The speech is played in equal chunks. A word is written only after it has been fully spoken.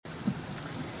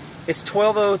It's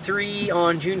 12:03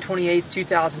 on June 28th,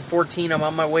 2014. I'm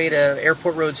on my way to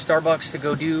Airport Road Starbucks to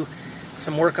go do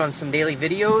some work on some daily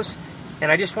videos.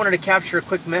 And I just wanted to capture a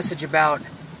quick message about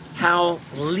how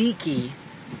leaky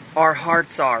our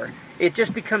hearts are. It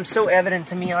just becomes so evident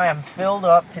to me. I am filled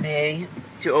up today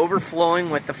to overflowing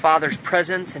with the Father's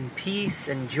presence and peace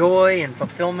and joy and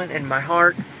fulfillment in my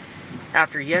heart.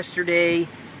 After yesterday,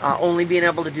 only being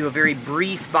able to do a very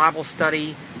brief Bible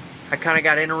study, I kind of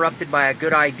got interrupted by a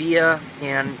good idea,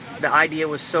 and the idea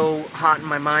was so hot in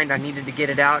my mind I needed to get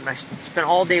it out, and I spent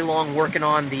all day long working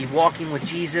on the Walking with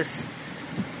Jesus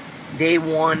Day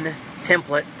 1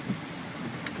 template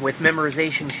with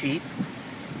memorization sheet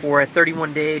for a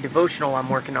 31-day devotional I'm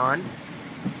working on,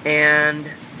 and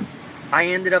I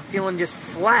ended up feeling just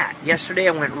flat. Yesterday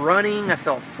I went running, I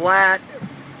felt flat,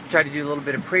 tried to do a little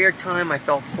bit of prayer time, I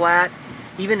felt flat.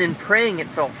 Even in praying it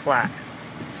felt flat.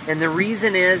 And the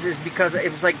reason is because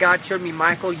it was like God showed me,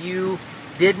 Michael, you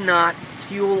did not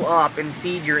fuel up and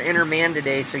feed your inner man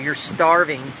today, so you're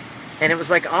starving. And it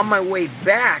was like on my way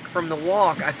back from the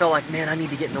walk, I felt like, man, I need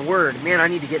to get in the Word. Man, I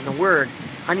need to get in the Word.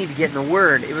 I need to get in the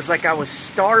Word. It was like I was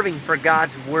starving for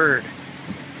God's Word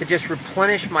to just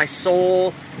replenish my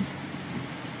soul.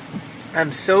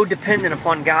 I'm so dependent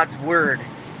upon God's Word.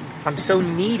 I'm so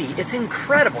needy. It's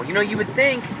incredible. You know, you would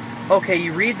think, okay,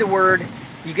 you read the Word,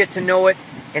 you get to know it,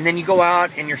 and then you go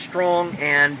out and you're strong,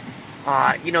 and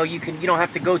you don't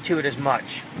have to go to it as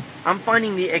much. I'm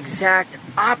finding the exact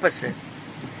opposite,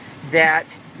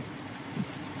 that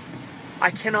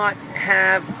I cannot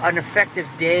have an effective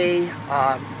day,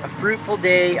 a fruitful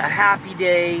day, a happy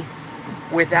day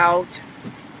without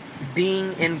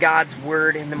being in God's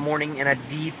Word in the morning in a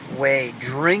deep way,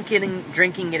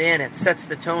 drinking it in. It sets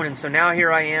the tone. And so now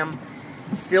here I am,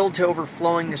 filled to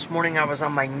overflowing. This morning I was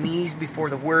on my knees before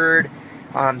the Word.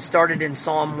 Started in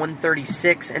Psalm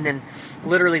 136 and then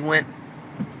literally went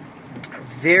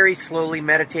very slowly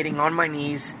meditating on my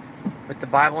knees with the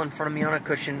Bible in front of me on a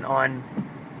cushion on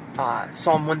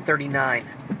Psalm 139.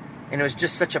 And it was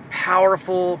just such a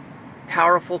powerful,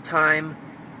 powerful time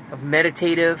of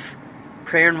meditative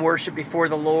prayer and worship before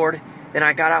the Lord. Then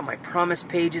I got out my promise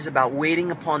pages about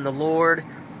waiting upon the Lord.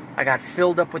 I got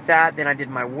filled up with that. Then I did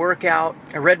my workout.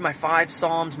 I read my 5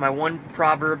 Psalms, my 1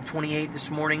 Proverb 28 this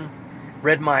morning.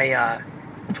 Read my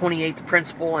 28th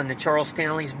principle in the Charles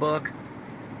Stanley's book.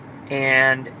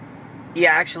 And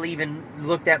actually even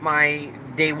looked at my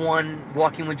Day 1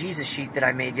 Walking with Jesus sheet that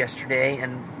I made yesterday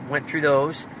and went through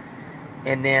those.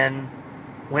 And then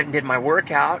went and did my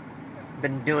workout.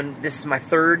 This is my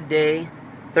third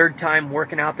time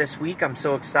working out this week. I'm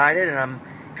so excited, and I'm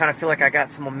kind of feel like I got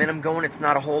some momentum going. It's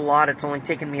not a whole lot. It's only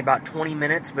taken me about 20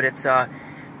 minutes, but it's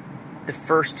the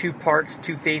first 2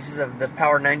 phases of the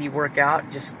Power 90 workout.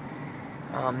 Just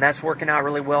that's working out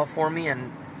really well for me,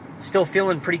 and still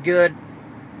feeling pretty good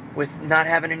with not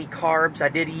having any carbs. I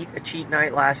did eat a cheat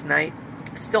night last night.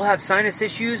 Still have sinus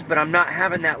issues, but I'm not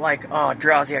having that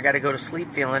drowsy, I got to go to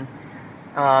sleep feeling.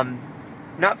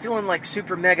 Not feeling like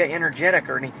super mega energetic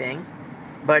or anything,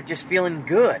 but just feeling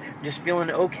good, just feeling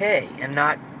okay, and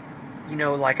not,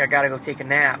 like I got to go take a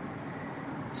nap.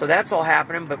 So that's all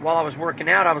happening. But while I was working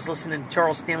out, I was listening to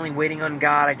Charles Stanley, Waiting on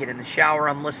God. I get in the shower,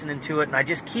 I'm listening to it, and I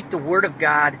just keep the Word of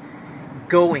God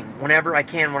going whenever I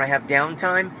can, when I have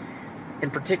downtime.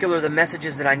 In particular, the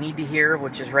messages that I need to hear,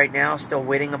 which is right now, still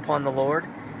waiting upon the Lord.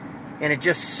 And it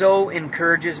just so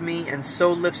encourages me and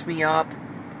so lifts me up.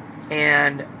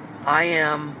 And I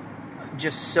am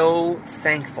just so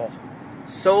thankful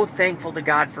to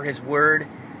God for His Word.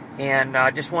 And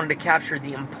I just wanted to capture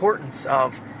the importance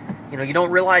of, you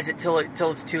don't realize it till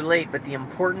it's too late, but the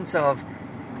importance of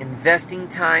investing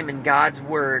time in God's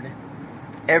Word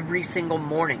every single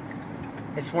morning.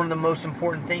 It's one of the most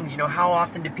important things. How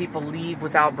often do people leave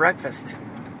without breakfast?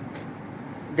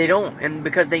 They don't. And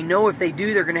because they know if they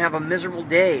do, they're going to have a miserable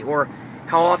day. Or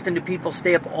how often do people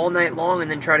stay up all night long and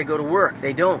then try to go to work?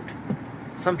 They don't.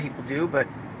 Some people do, but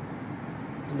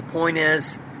the point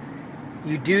is,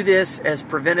 you do this as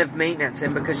preventive maintenance,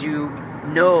 and because you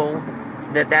know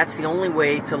that that's the only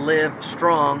way to live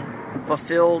strong,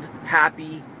 fulfilled,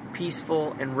 happy,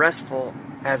 peaceful, and restful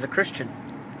as a Christian.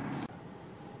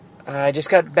 I just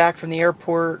got back from the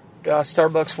airport,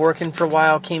 Starbucks, working for a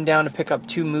while, came down to pick up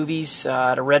 2 movies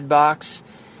at a Red Box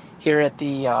here at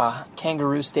the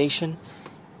Kangaroo Station.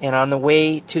 And on the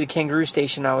way to the Kangaroo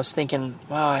Station, I was thinking,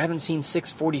 wow, I haven't seen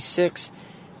 646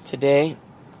 today.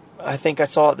 I think I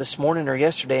saw it this morning or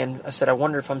yesterday, and I said, I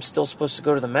wonder if I'm still supposed to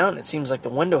go to the mountain. It seems like the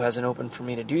window hasn't opened for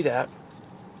me to do that.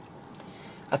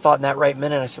 I thought in that right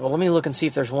minute, I said, well, let me look and see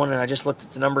if there's one, and I just looked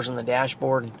at the numbers on the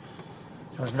dashboard, and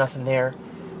there was nothing there.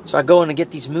 So I go in to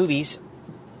get these movies,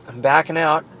 I'm backing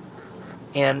out,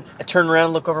 and I turn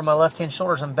around, look over my left-hand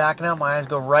shoulders. I'm backing out. My eyes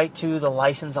go right to the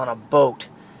license on a boat,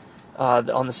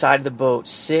 on the side of the boat,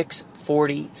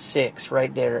 646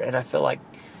 right there. And I feel like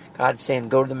God's saying,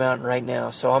 go to the mountain right now.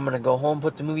 So I'm going to go home,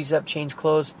 put the movies up, change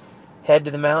clothes, head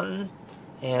to the mountain.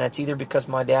 And it's either because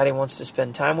my daddy wants to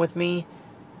spend time with me,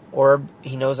 or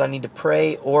he knows I need to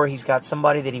pray, or he's got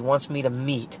somebody that he wants me to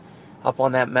meet up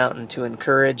on that mountain to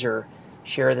encourage or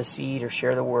share the seed or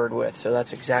share the word with. So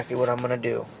that's exactly what I'm going to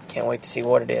do. Can't wait to see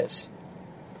what it is.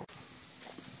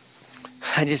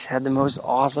 I just had the most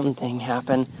awesome thing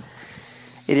happen.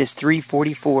 It is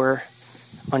 3:44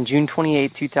 on June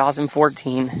 28,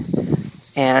 2014,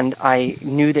 and I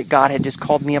knew that God had just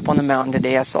called me up on the mountain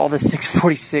today. I saw the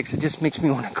 646. It just makes me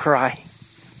want to cry.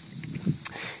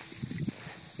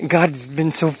 God's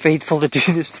been so faithful to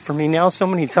do this for me now so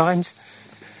many times.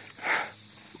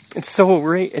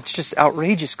 It's just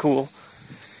outrageous cool.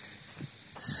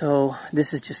 So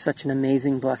this is just such an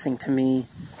amazing blessing to me.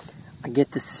 I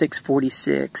get the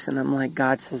 646, and I'm like,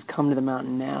 God says, come to the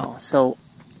mountain now. So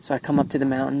I come up to the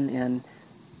mountain, and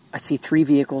I see 3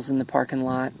 vehicles in the parking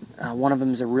lot. One of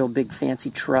them is a real big fancy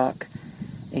truck.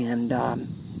 And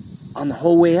on the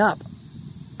whole way up,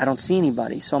 I don't see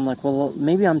anybody. So I'm like, well,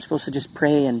 maybe I'm supposed to just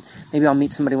pray, and maybe I'll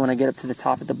meet somebody when I get up to the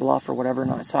top of the bluff or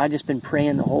whatever. So I just been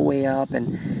praying the whole way up,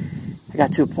 and I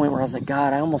got to a point where I was like,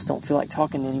 God, I almost don't feel like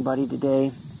talking to anybody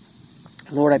today.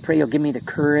 Lord, I pray you'll give me the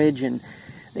courage and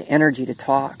the energy to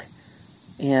talk.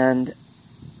 And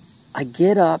I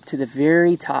get up to the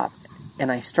very top,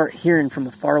 and I start hearing from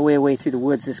a far away through the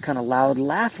woods this kind of loud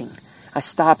laughing. I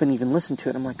stop and even listen to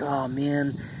it. I'm like, oh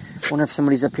man, I wonder if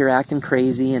somebody's up here acting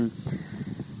crazy. And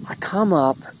I come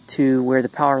up to where the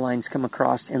power lines come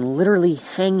across, and literally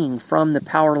hanging from the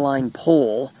power line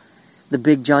pole, the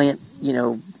big giant,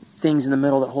 things in the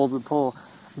middle that hold the pole,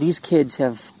 these kids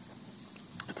have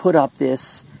put up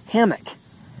this hammock,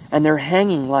 and they're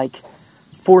hanging like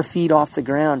 4 feet off the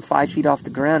ground, 5 feet off the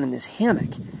ground in this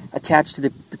hammock attached to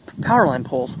the power line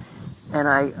poles. And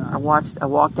I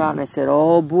walked out, and I said,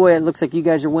 oh boy, it looks like you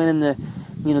guys are winning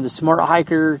the smart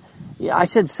hiker. Yeah, I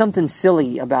said something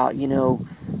silly about, you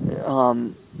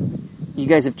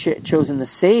guys have chosen the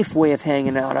safe way of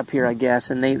hanging out up here, I guess.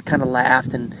 And they kind of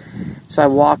laughed. And so I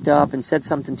walked up and said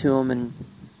something to them.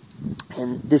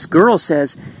 And this girl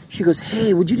says, she goes,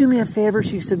 hey, would you do me a favor?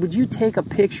 She said, would you take a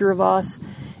picture of us?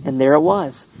 And there it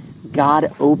was.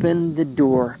 God opened the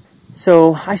door.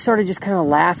 So I started just kind of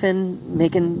laughing,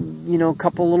 making, a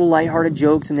couple little lighthearted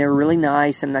jokes, and they were really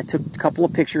nice, and I took a couple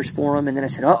of pictures for them, and then I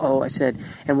said, uh-oh,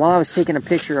 and while I was taking a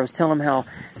picture, I was telling them how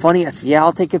funny. I said, yeah,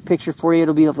 I'll take a picture for you.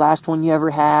 It'll be the last one you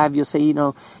ever have. You'll say,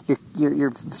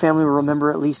 your family will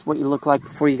remember at least what you look like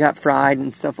before you got fried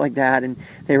and stuff like that, and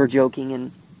they were joking.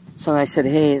 And so I said,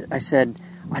 hey, I said,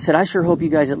 I sure hope you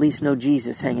guys at least know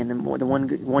Jesus hanging. And the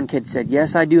one kid said,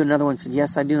 yes, I do. Another one said,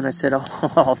 yes, I do. And I said,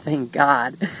 oh, thank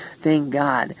God. Thank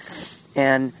God.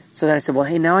 And so then I said, well,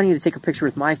 hey, now I need to take a picture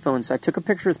with my phone. So I took a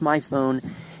picture with my phone,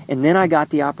 and then I got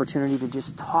the opportunity to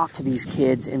just talk to these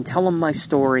kids and tell them my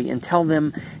story and tell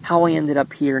them how I ended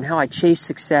up here and how I chased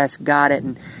success, got it,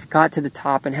 and got to the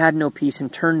top and had no peace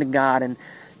and turned to God.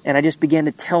 And I just began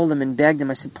to tell them and beg them.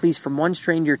 I said, please, from one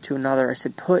stranger to another, I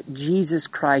said, put Jesus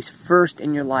Christ first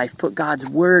in your life. Put God's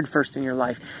word first in your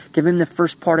life. Give him the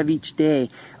first part of each day.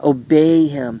 Obey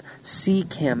him.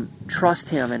 Seek him. Trust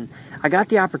him. And I got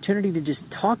the opportunity to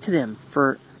just talk to them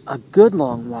for a good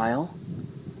long while.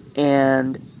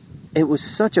 And it was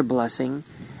such a blessing.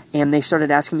 And they started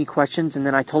asking me questions. And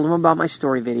then I told them about my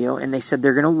story video. And they said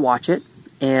they're going to watch it.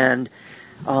 And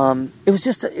it was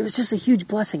just a huge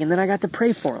blessing. And then I got to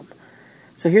pray for them.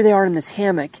 So here they are in this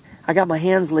hammock. I got my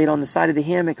hands laid on the side of the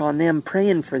hammock on them,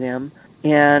 praying for them.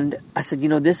 And I said,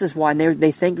 this is why. And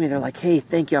they thanked me. They're like, hey,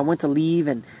 thank you. I went to leave.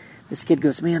 And this kid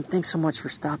goes, man, thanks so much for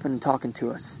stopping and talking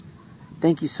to us.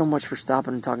 Thank you so much for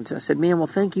stopping and talking to us. I said, man, well,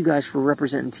 thank you guys for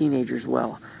representing teenagers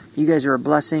well. You guys are a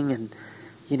blessing, and,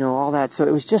 all that. So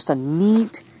it was just a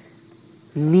neat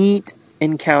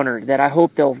encounter that I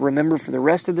hope they'll remember for the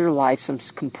rest of their life. Some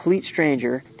complete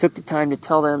stranger took the time to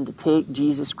tell them to take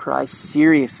Jesus Christ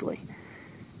seriously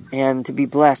and to be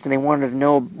blessed. And they wanted to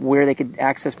know where they could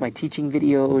access my teaching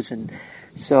videos. And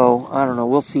so, I don't know,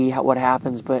 we'll see what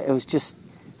happens. But it was just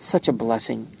such a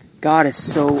blessing. God is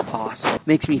so awesome. It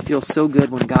makes me feel so good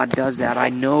when God does that. I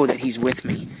know that he's with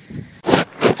me.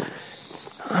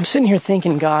 I'm sitting here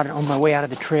thanking God on my way out of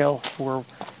the trail for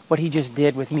what he just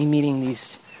did with me meeting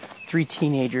these 3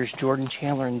 teenagers, Jordan,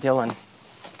 Chandler, and Dylan,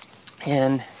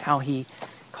 and how he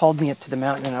called me up to the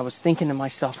mountain. And I was thinking to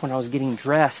myself when I was getting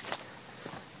dressed,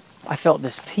 I felt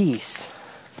this peace,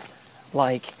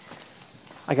 like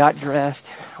I got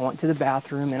dressed, I went to the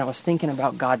bathroom, and I was thinking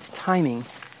about God's timing.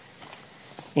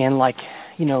 And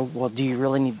well,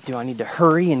 do I need to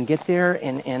hurry and get there?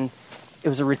 And it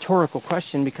was a rhetorical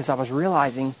question because I was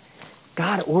realizing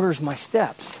God orders my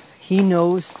steps. He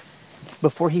knows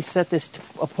before he set this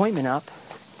appointment up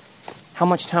how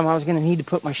much time I was going to need to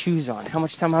put my shoes on, how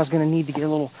much time I was going to need to get a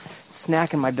little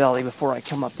snack in my belly before I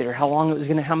come up there, how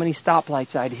many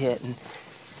stoplights I'd hit, and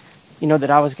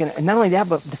that I was going to, and not only that,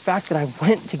 but the fact that I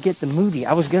went to get the movie.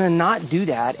 I was going to not do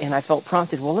that, and I felt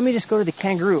prompted, well, let me just go to the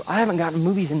Kangaroo. I haven't gotten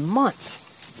movies in months.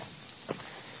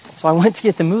 So I went to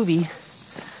get the movie,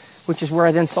 which is where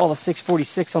I then saw the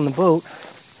 646 on the boat,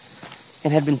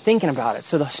 and had been thinking about it.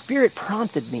 So the Spirit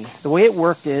prompted me. The way it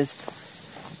worked is,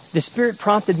 the Spirit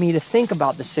prompted me to think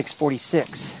about the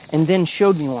 646, and then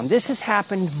showed me one. This has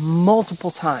happened multiple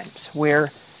times,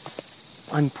 where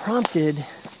I'm prompted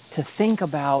to think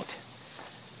about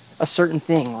a certain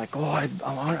thing, like, I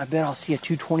bet I'll see a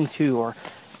 222 or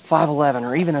 511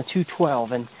 or even a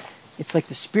 212, and it's like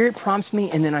the Spirit prompts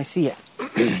me and then I see it.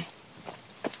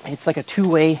 It's like a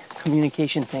two-way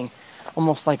communication thing,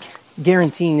 almost like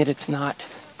guaranteeing that it's not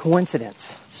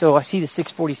coincidence. So I see the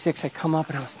 646, I come up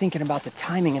and I was thinking about the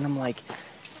timing, and I'm like,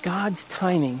 God's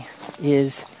timing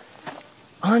is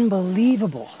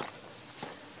unbelievable.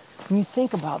 When you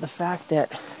think about the fact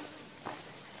that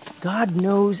God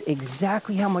knows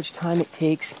exactly how much time it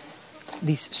takes,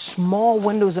 these small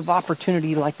windows of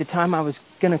opportunity, like the time I was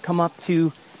going to come up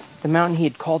to the mountain. He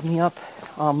had called me up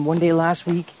one day last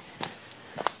week,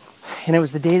 and it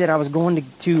was the day that I was going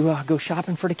to go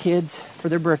shopping for the kids for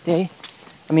their birthday.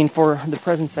 For the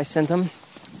presents I sent them.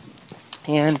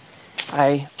 And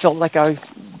I felt like I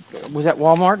was at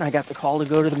Walmart, and I got the call to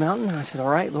go to the mountain. And I said, all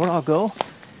right, Lord, I'll go.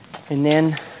 And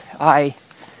then I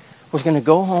was going to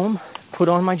go home, put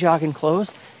on my jogging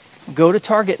clothes, go to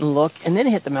Target and look, and then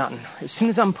hit the mountain. As soon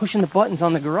as I'm pushing the buttons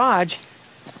on the garage,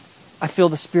 I feel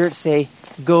the Spirit say,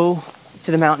 go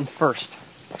to the mountain first,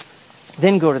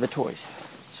 then go to the toys.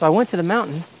 So I went to the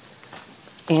mountain,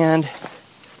 and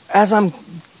as I'm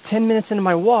 10 minutes into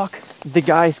my walk, the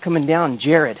guy's coming down,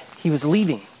 Jared. He was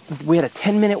leaving. We had a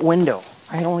 10-minute window.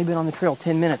 I had only been on the trail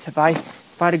 10 minutes. If I'd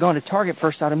have gone to Target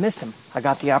first, I'd have missed him. I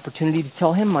got the opportunity to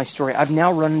tell him my story. I've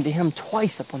now run into him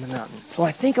twice up on the mountain. So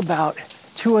I think about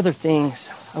two other things.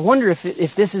 I wonder if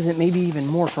this isn't maybe even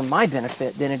more for my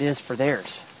benefit than it is for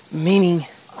theirs. Meaning,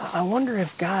 I wonder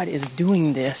if God is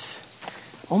doing this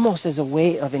almost as a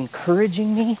way of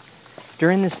encouraging me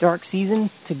during this dark season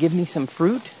to give me some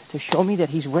fruit, to show me that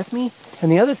he's with me.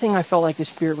 And the other thing I felt like the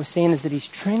Spirit was saying is that he's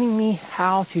training me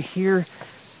how to hear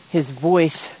his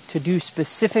voice to do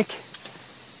specific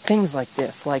things like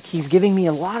this. Like, he's giving me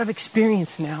a lot of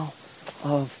experience now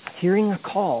of hearing a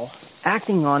call,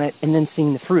 acting on it, and then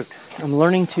seeing the fruit. I'm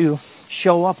learning to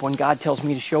show up when God tells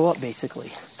me to show up,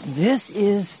 basically. This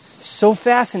is so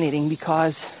fascinating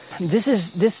because this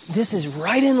is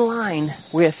right in line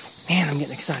with, man, I'm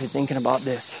getting excited thinking about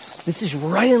this. This is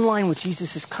right in line with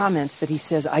Jesus' comments that he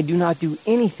says, I do not do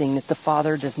anything that the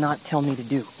Father does not tell me to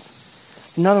do.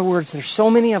 In other words, there's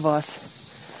so many of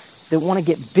us that want to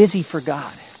get busy for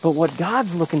God. But what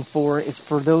God's looking for is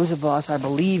for those of us, I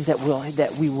believe, that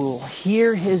we will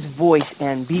hear his voice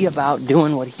and be about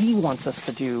doing what he wants us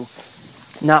to do,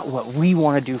 not what we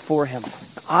want to do for him.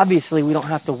 Obviously, we don't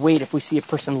have to wait if we see a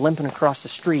person limping across the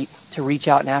street to reach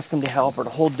out and ask them to help, or to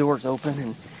hold doors open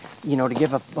and, to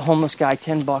give a homeless guy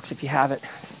 $10 if you have it.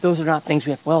 Those are not things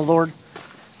we have, well, Lord,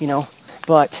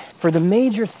 But for the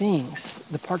major things,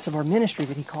 the parts of our ministry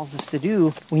that he calls us to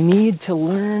do, we need to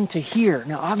learn to hear.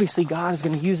 Now, obviously, God is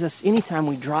going to use us anytime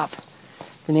we drop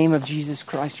the name of Jesus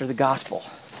Christ or the gospel.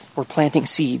 We're planting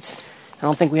seeds. I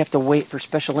don't think we have to wait for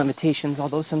special invitations,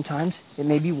 although sometimes it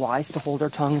may be wise to hold our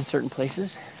tongue in certain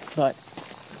places,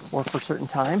 or for a certain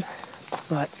time.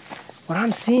 But what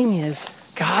I'm seeing is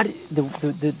God,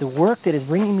 the work that is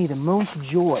bringing me the most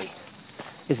joy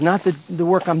is not the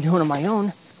work I'm doing on my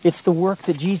own. It's the work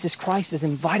that Jesus Christ is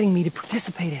inviting me to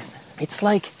participate in. It's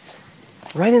like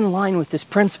right in line with this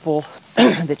principle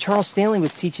that Charles Stanley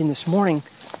was teaching this morning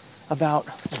about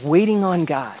waiting on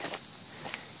God.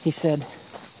 He said,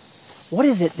 what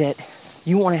is it that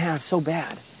you want to have so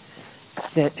bad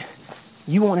that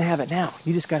you want to have it now?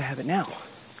 You just got to have it now.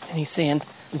 And he's saying,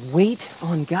 wait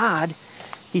on God.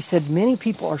 He said, many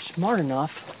people are smart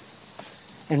enough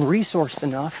and resourced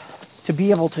enough to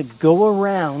be able to go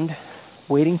around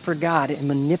waiting for God and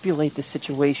manipulate the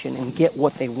situation and get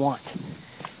what they want.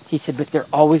 He said, but they're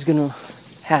always going to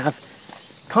have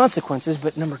consequences.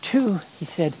 But number two, he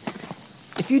said,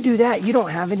 if you do that, you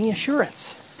don't have any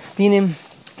assurance. Meaning,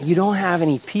 you don't have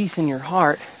any peace in your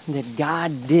heart that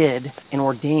God did and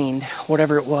ordained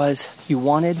whatever it was you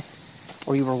wanted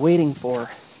or you were waiting for.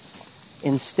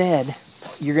 Instead,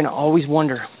 you're going to always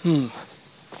wonder,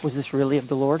 was this really of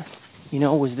the Lord?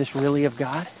 Was this really of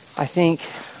God? I think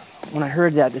when I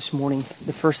heard that this morning,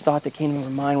 the first thought that came to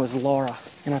my mind was Laura.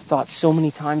 And I've thought so many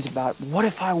times about, what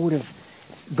if I would have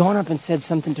gone up and said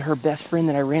something to her best friend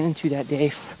that I ran into that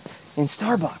day in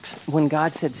Starbucks when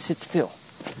God said, sit still?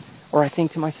 Or I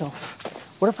think to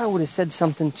myself, what if I would have said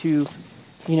something to,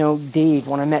 Dave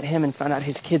when I met him and found out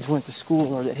his kids went to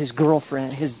school, or that his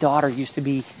girlfriend, his daughter used to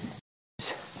be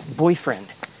his boyfriend?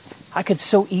 I could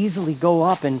so easily go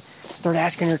up and start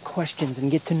asking her questions and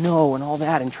get to know and all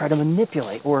that and try to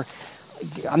manipulate. Or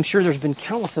I'm sure there's been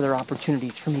countless other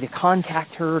opportunities for me to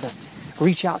contact her, to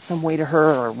reach out some way to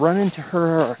her, or run into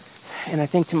her. And I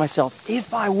think to myself,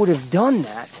 if I would have done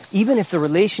that, even if the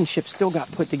relationship still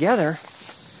got put together,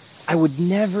 I would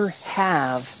never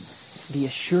have the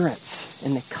assurance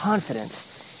and the confidence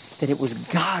that it was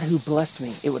God who blessed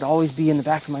me. It would always be in the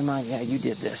back of my mind, yeah, you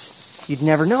did this. You'd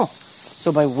never know.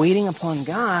 So by waiting upon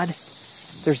God,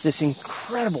 there's this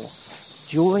incredible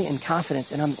joy and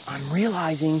confidence. And I'm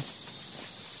realizing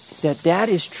that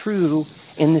is true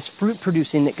in this fruit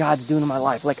producing that God's doing in my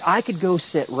life. Like, I could go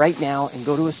sit right now and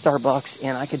go to a Starbucks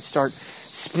and I could start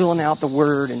spilling out the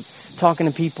word and talking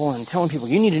to people and telling people,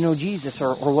 you need to know Jesus,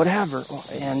 or whatever,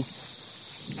 and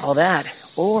all that.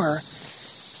 Or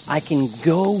I can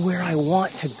go where I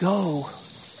want to go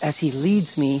as He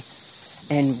leads me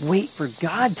and wait for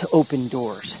God to open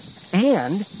doors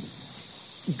and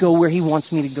go where He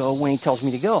wants me to go when He tells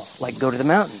me to go, like go to the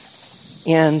mountain.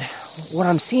 And what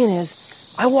I'm seeing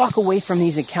is I walk away from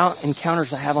these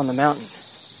encounters I have on the mountain,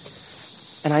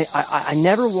 and I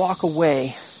never walk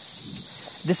away.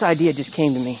 This idea just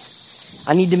came to me.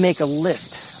 I need to make a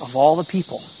list of all the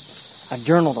people. I've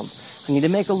journaled them. I need to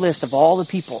make a list of all the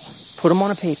people, put them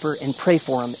on a paper, and pray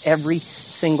for them every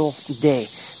single day.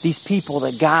 These people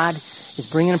that God is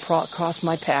bringing across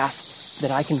my path,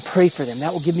 that I can pray for them.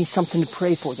 That will give me something to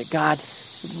pray for, that God,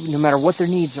 no matter what their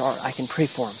needs are, I can pray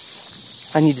for them.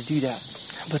 I need to do that.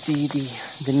 But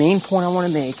the main point I want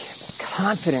to make,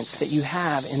 confidence that you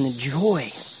have in the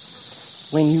joy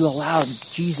when you allow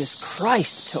Jesus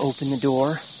Christ to open the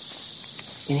door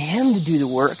and Him to do the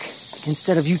work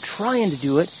instead of you trying to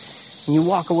do it, and you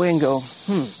walk away and go,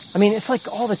 I mean, it's like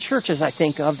all the churches I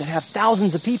think of that have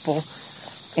thousands of people,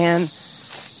 and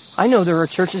I know there are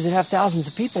churches that have thousands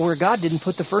of people where God didn't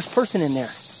put the first person in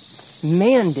there.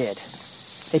 Man did.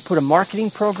 They put a marketing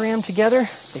program together.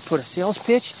 They put a sales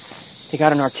pitch. They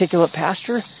got an articulate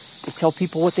pastor. They tell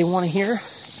people what they want to hear.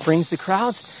 Brings the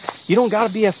crowds. You don't got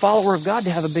to be a follower of God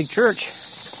to have a big church.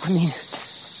 I mean,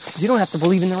 you don't have to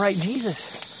believe in the right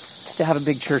Jesus to have a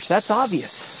big church. That's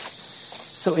obvious.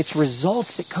 So it's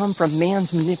results that come from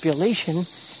man's manipulation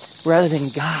rather than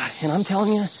God. And I'm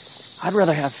telling you, I'd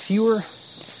rather have fewer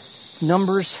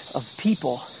numbers of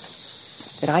people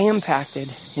that I impacted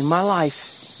in my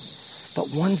life, but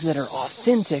ones that are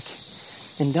authentic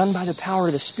and done by the power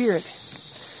of the Spirit,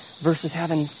 versus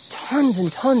having tons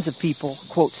and tons of people,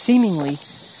 quote, seemingly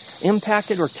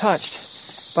impacted or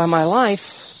touched by my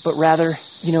life, but rather,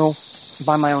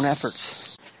 by my own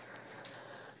efforts.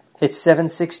 It's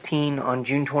 7:16 on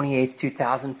June 28th,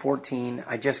 2014.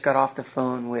 I just got off the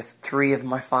phone with 3 of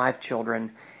my 5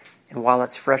 children, and while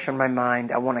it's fresh on my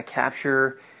mind, I want to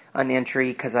capture an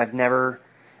entry because I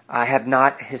have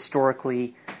not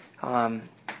historically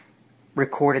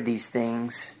recorded these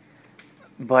things,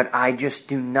 but I just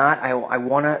do not, I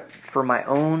want to, for my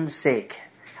own sake,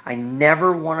 I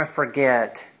never want to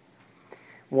forget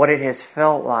what it has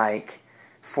felt like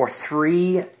for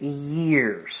 3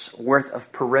 years worth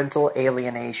of parental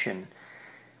alienation.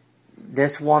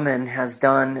 This woman has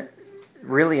done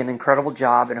really an incredible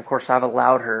job, and of course I've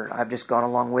allowed her, I've just gone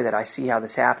along with it. I see how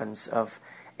this happens, of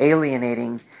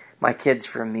alienating my kids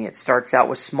from me. It starts out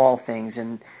with small things,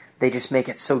 and they just make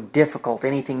it so difficult.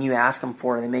 Anything you ask them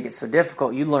for, they make it so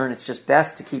difficult. You learn it's just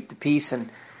best to keep the peace and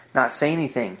not say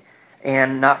anything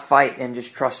and not fight and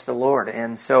just trust the Lord.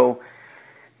 And so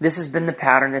this has been the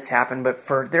pattern that's happened,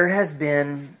 but there has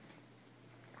been,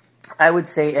 I would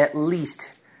say, at least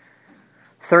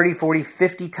 30, 40,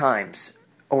 50 times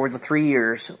over the 3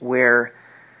 years where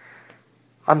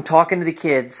I'm talking to the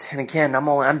kids, and again,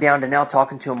 I'm down to now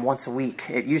talking to them once a week.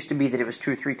 It used to be that it was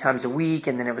 2 or 3 times a week,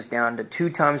 and then it was down to 2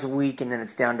 times a week, and then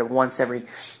it's down to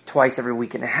twice every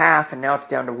week and a half, and now it's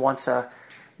down to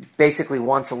basically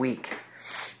once a week.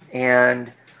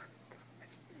 And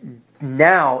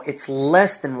now it's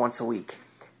less than once a week.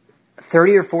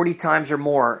 30 or 40 times or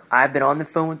more, I've been on the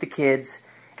phone with the kids,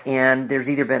 and there's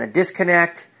either been a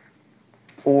disconnect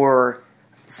or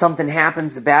something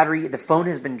happens, the phone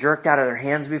has been jerked out of their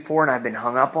hands before and I've been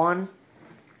hung up on.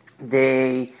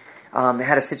 They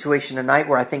had a situation tonight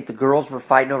where I think the girls were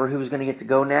fighting over who was going to get to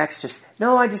go next.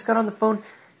 No, I just got on the phone.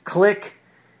 Click.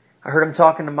 I heard him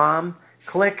talking to Mom.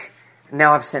 Click.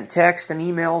 Now I've sent texts and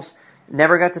emails.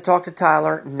 Never got to talk to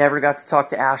Tyler. Never got to talk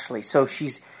to Ashley. So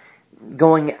she's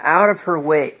going out of her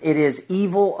way. It is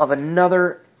evil of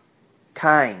another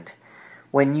kind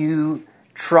when you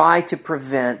try to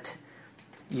prevent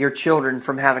your children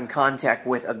from having contact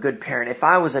with a good parent. If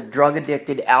I was a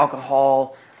drug-addicted,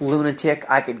 alcohol lunatic,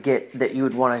 I could get that you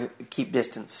would want to keep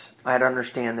distance. I'd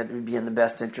understand that it would be in the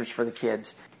best interest for the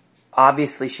kids.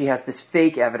 Obviously, she has this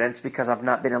fake evidence because I've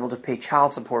not been able to pay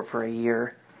child support for a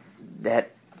year,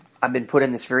 that I've been put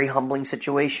in this very humbling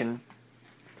situation.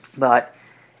 But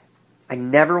I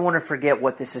never want to forget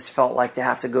what this has felt like to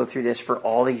have to go through this for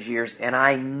all these years. And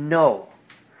I know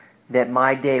that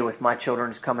my day with my children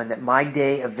is coming, that my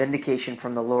day of vindication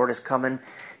from the Lord is coming,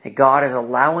 that God is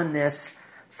allowing this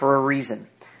for a reason.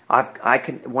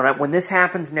 When this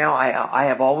happens now, I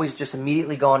have always just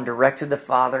immediately gone direct to the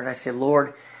Father, and I say,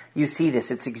 Lord, you see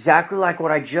this. It's exactly like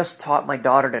what I just taught my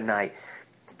daughter tonight.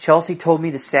 Chelsea told me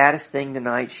the saddest thing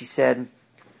tonight. She said,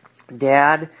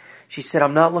 Dad, she said,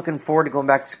 I'm not looking forward to going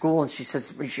back to school. And she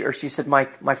said,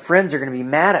 my friends are going to be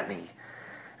mad at me.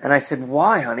 And I said,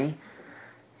 why, honey?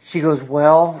 She goes,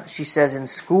 well, she says, in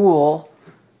school,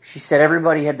 she said,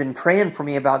 everybody had been praying for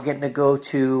me about getting to go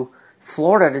to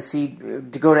Florida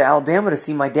to go to Alabama to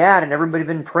see my dad, and everybody had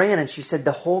been praying. And she said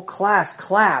the whole class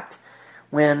clapped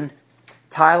when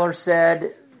Tyler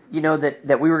said,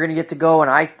 that we were going to get to go,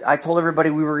 and I told everybody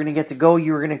we were going to get to go,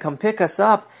 you were going to come pick us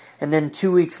up, and then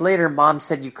 2 weeks later, Mom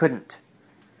said you couldn't.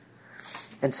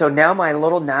 And so now my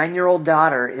little 9-year-old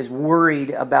daughter is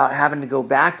worried about having to go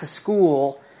back to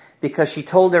school because she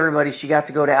told everybody she got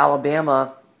to go to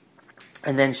Alabama,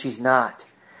 and then she's not.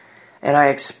 And I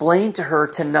explained to her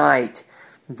tonight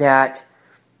that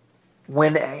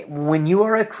when you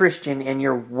are a Christian and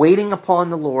you're waiting upon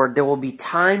the Lord, there will be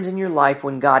times in your life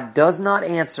when God does not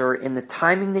answer in the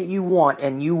timing that you want,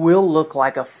 and you will look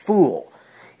like a fool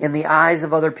in the eyes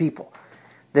of other people.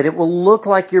 That it will look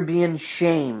like you're being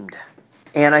shamed.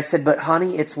 And I said, but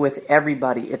honey, it's with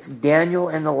everybody. It's Daniel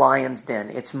in the lion's den.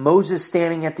 It's Moses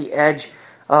standing at the edge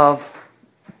of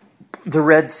the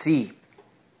Red Sea.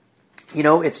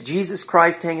 It's Jesus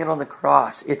Christ hanging on the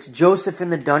cross. It's Joseph in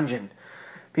the dungeon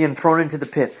being thrown into the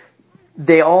pit.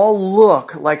 They all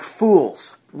look like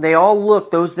fools. They all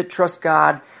look, those that trust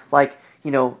God, like,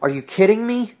 are you kidding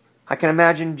me? I can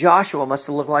imagine Joshua must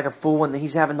have looked like a fool when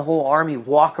he's having the whole army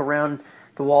walk around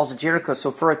the walls of Jericho. So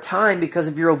for a time, because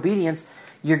of your obedience,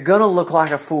 you're going to look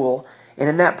like a fool. And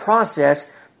in that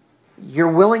process, your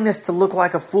willingness to look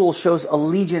like a fool shows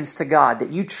allegiance to God.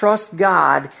 That you trust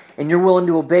God and you're willing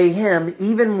to obey Him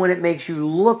even when it makes you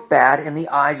look bad in the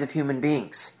eyes of human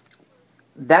beings.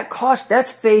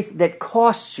 That's faith that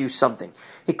costs you something.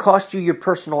 It costs you your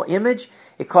personal image.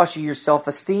 It costs you your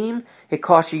self-esteem. It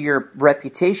costs you your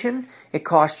reputation. It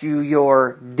costs you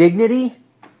your dignity.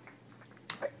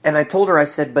 And I told her, I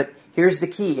said, but here's the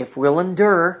key. If we'll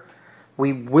endure,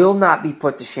 we will not be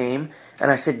put to shame.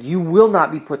 And I said, you will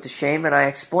not be put to shame. And I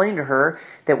explained to her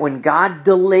that when God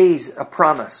delays a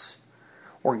promise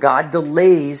or God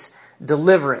delays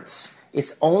deliverance,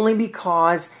 it's only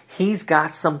because He's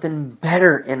got something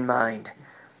better in mind.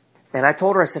 And I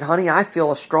told her, I said, honey, I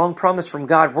feel a strong promise from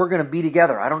God. We're going to be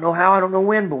together. I don't know how, I don't know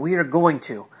when, but we are going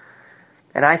to.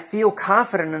 And I feel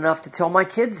confident enough to tell my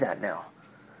kids that now.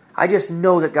 I just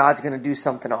know that God's going to do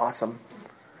something awesome.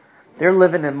 They're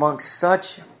living amongst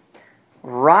such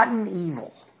rotten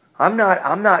evil. I'm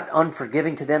not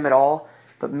unforgiving to them at all,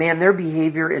 but man, their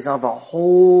behavior is of a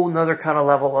whole nother kind of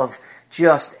level of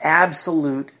just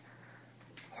absolute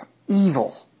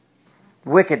evil,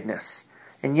 wickedness.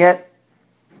 And yet,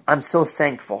 I'm so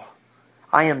thankful.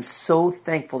 I am so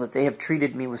thankful that they have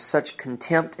treated me with such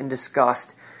contempt and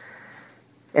disgust.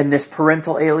 And this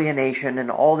parental alienation and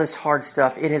all this hard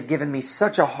stuff, it has given me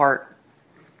such a heart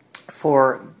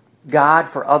for God,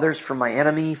 for others, for my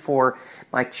enemy, for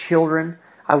my children.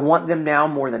 I want them now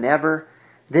more than ever.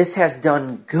 This has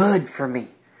done good for me.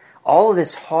 All of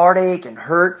this heartache and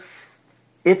hurt,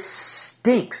 it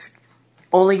stinks.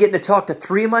 Only getting to talk to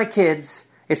 3 of my kids.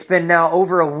 It's been now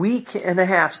over a week and a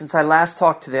half since I last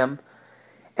talked to them.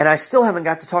 And I still haven't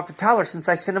got to talk to Tyler since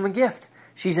I sent him a gift.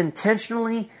 She's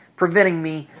intentionally preventing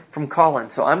me from calling.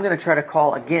 So I'm going to try to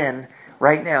call again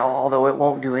right now, although it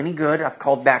won't do any good. I've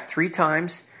called back 3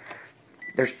 times.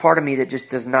 There's part of me that just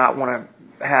does not want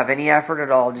to have any effort at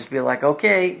all. Just be like,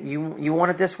 okay, you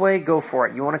want it this way? Go for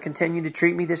it. You want to continue to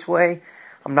treat me this way?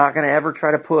 I'm not going to ever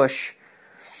try to push.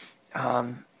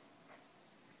 on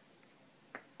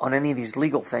any of these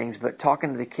legal things, but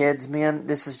talking to the kids, man,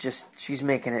 this is just, she's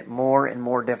making it more and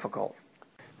more difficult.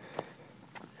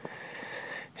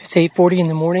 It's 8:40 in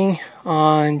the morning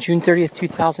on June 30th,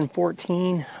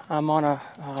 2014. I'm on a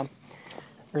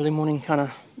early morning kind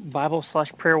of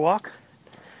Bible/prayer walk.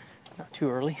 Not too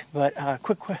early, but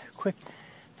quick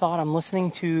thought. I'm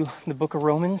listening to the book of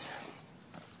Romans,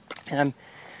 and I'm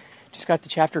just got to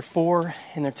chapter 4,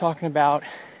 and they're talking about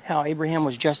how Abraham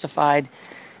was justified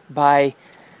by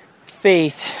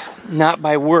faith, not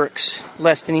by works,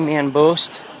 lest any man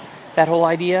boast. That whole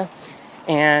idea.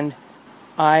 And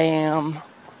I am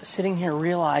sitting here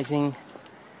realizing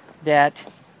that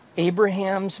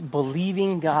Abraham's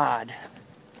believing God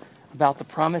about the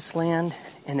promised land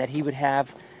and that he would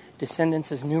have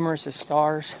descendants as numerous as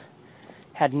stars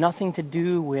had nothing to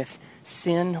do with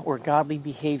sin or godly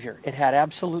behavior. It had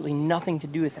absolutely nothing to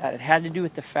do with that. It had to do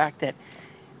with the fact that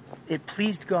it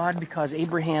pleased God because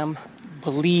Abraham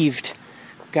believed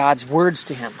God's words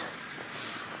to him.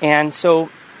 And so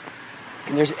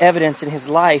there's evidence in his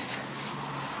life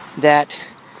that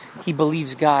he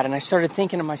believes God. And I started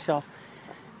thinking to myself,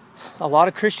 a lot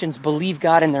of Christians believe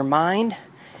God in their mind.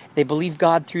 They believe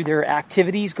God through their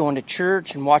activities, going to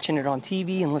church and watching it on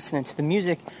TV and listening to the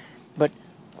music. But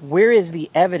where is the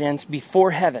evidence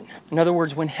before heaven? In other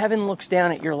words, when heaven looks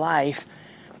down at your life,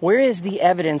 where is the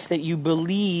evidence that you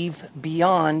believe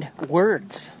beyond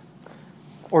words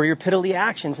or your piddly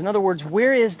actions? In other words,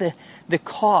 where is the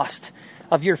cost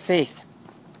of your faith?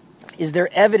 Is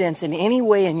there evidence in any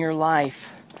way in your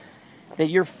life that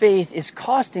your faith is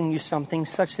costing you something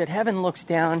such that heaven looks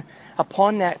down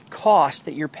upon that cost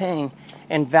that you're paying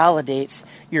and validates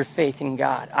your faith in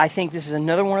God? I think this is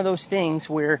another one of those things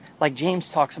where, like James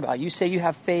talks about, you say you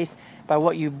have faith by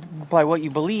what you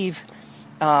believe,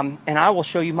 and I will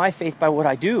show you my faith by what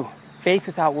I do. Faith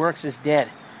without works is dead.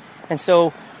 And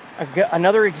so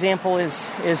another example is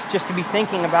just to be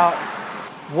thinking about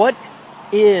what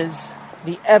is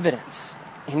the evidence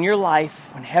in your life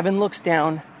when heaven looks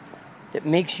down that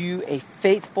makes you a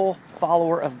faithful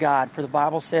follower of God. For the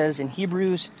Bible says in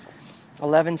Hebrews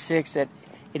 11:6 that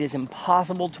it is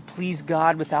impossible to please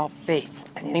God without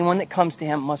faith. And anyone that comes to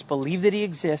him must believe that he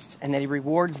exists and that he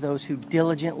rewards those who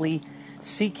diligently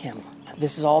seek him.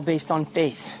 This is all based on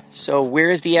faith. So where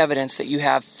is the evidence that you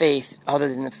have faith other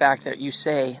than the fact that you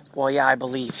say, well, yeah, I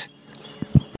believe?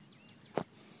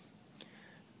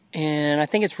 And I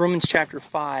think it's Romans chapter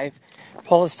 5.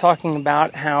 Paul is talking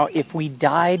about how if we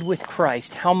died with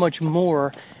Christ, how much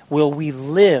more will we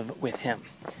live with him?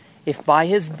 If by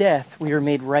his death we were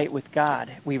made right with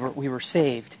God, we were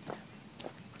saved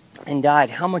and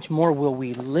died, how much more will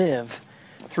we live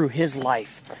through his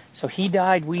life? So he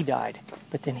died, we died,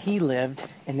 but then he lived,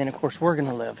 and then of course we're going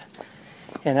to live.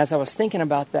 And as I was thinking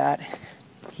about that,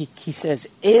 he says,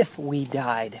 if we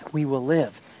died, we will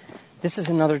live. This is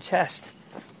another test.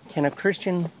 Can a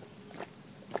Christian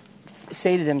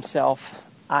say to themselves,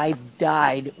 I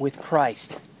died with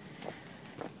Christ?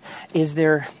 Is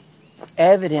there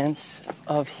evidence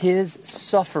of his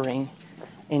suffering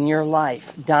in your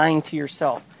life, dying to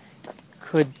yourself?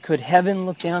 Could heaven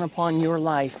look down upon your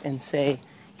life and say,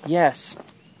 yes,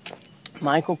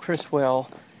 Michael Criswell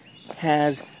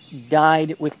has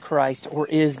died with Christ or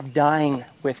is dying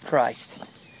with Christ?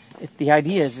 The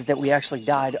idea is that we actually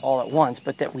died all at once,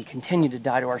 but that we continue to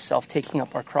die to ourselves, taking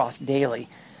up our cross daily,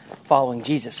 following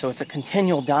Jesus. So it's a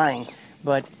continual dying.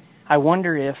 But I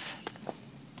wonder if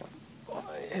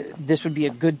this would be a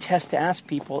good test to ask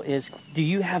people is, do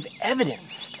you have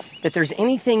evidence that there's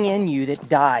anything in you that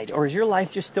died? Or is your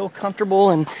life just still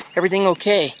comfortable and everything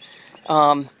okay?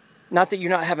 Not that you're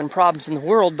not having problems in the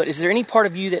world, but is there any part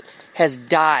of you that has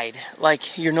died?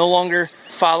 Like you're no longer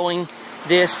following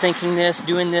this, thinking this,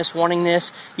 doing this, wanting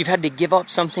this. You've had to give up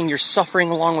something. You're suffering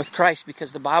along with Christ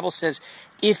because the Bible says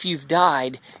if you've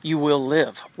died, you will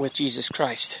live with Jesus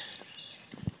Christ.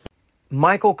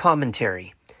 Michael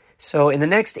commentary. So in the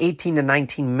next 18 to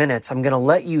 19 minutes, I'm going to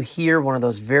let you hear one of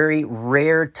those very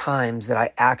rare times that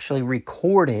I actually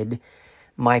recorded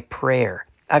my prayer.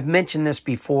 I've mentioned this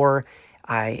before.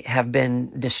 I have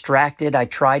been distracted. I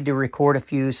tried to record a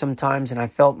few sometimes, and I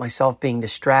felt myself being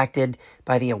distracted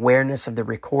by the awareness of the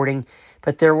recording.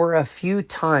 But there were a few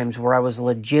times where I was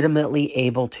legitimately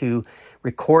able to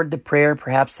record the prayer.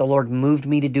 Perhaps the Lord moved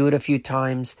me to do it a few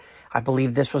times. I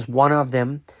believe this was one of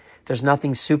them. There's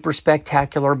nothing super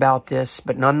spectacular about this,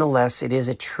 but nonetheless, it is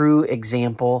a true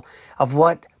example of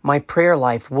what my prayer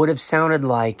life would have sounded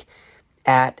like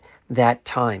at that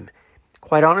time.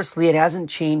 Quite honestly, it hasn't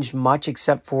changed much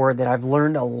except for that I've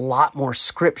learned a lot more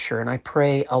scripture, and I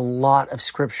pray a lot of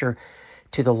scripture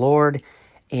to the Lord.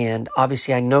 And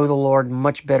obviously I know the Lord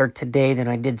much better today than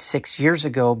I did 6 years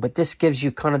ago, but this gives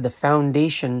you kind of the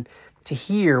foundation to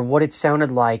hear what it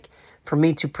sounded like for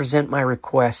me to present my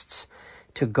requests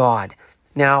to God.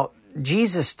 Now,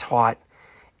 Jesus taught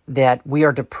that we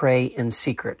are to pray in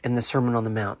secret in the Sermon on the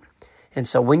Mount. And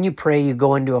so when you pray, you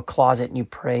go into a closet and you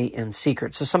pray in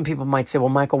secret. So some people might say, well,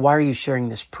 Michael, why are you sharing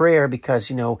this prayer? Because,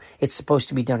 it's supposed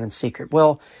to be done in secret.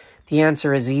 Well, the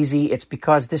answer is easy. It's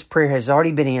because this prayer has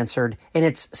already been answered and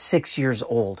it's 6 years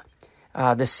old.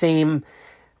 The same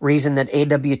reason that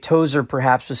A.W. Tozer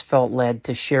perhaps was felt led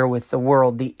to share with the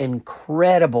world the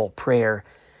incredible prayer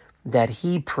that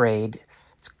he prayed.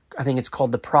 I think it's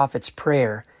called the Prophet's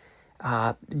Prayer.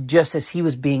 Just as he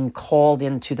was being called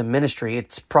into the ministry.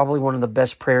 It's probably one of the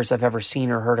best prayers I've ever seen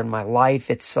or heard in my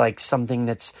life. It's like something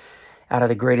that's out of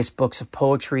the greatest books of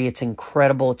poetry. It's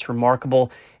incredible. It's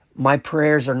remarkable. My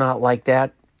prayers are not like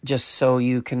that, just so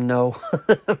you can know.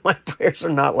 My prayers are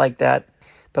not like that.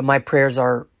 But my prayers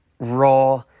are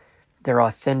raw. They're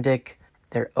authentic.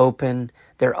 They're open.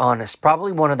 They're honest.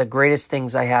 Probably one of the greatest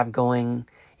things I have going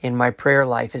in my prayer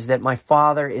life is that my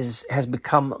Father has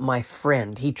become my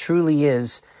friend. He truly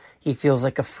is. He feels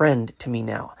like a friend to me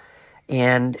now.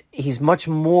 And he's much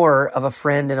more of a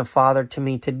friend and a father to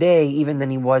me today, even than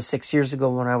he was 6 years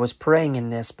ago when I was praying in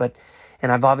this.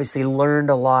 And I've obviously learned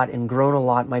a lot and grown a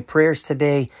lot. My prayers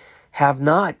today have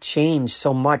not changed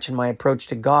so much in my approach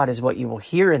to God as what you will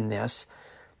hear in this,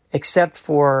 except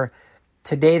for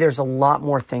today there's a lot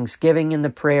more thanksgiving in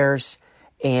the prayers.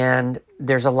 And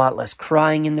there's a lot less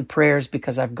crying in the prayers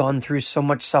because I've gone through so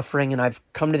much suffering and I've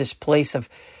come to this place of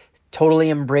totally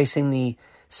embracing the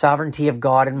sovereignty of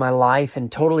God in my life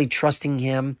and totally trusting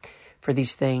Him for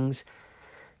these things.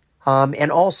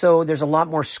 And also there's a lot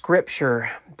more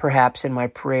scripture perhaps in my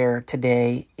prayer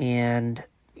today, and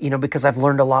because I've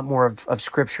learned a lot more of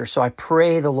scripture. So I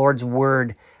pray the Lord's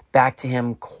word back to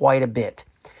Him quite a bit.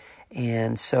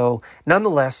 And so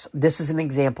nonetheless, this is an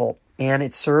example. And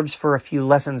it serves for a few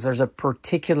lessons. There's a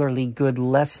particularly good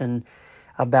lesson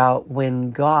about when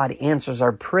God answers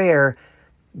our prayer,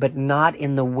 but not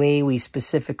in the way we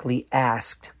specifically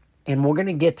asked. And we're going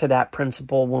to get to that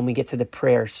principle when we get to the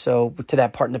prayer. So to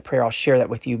that part in the prayer, I'll share that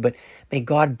with you. But may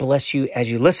God bless you as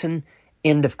you listen.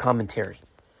 End of commentary.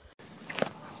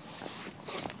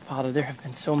 Father, there have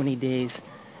been so many days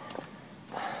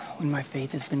when my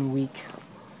faith has been weak.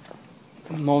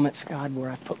 Moments, God, where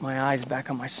I've put my eyes back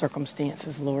on my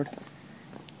circumstances, Lord.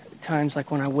 Times like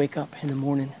when I wake up in the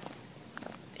morning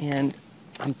and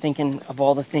I'm thinking of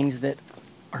all the things that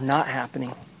are not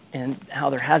happening and how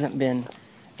there hasn't been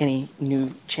any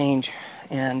new change.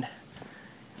 And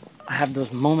I have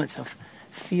those moments of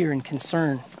fear and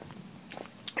concern.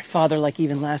 Father, like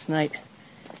even last night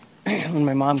when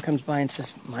my mom comes by and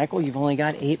says, Michael, you've only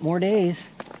got 8 more days.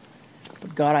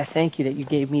 But God, I thank you that you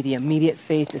gave me the immediate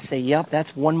faith to say, yep,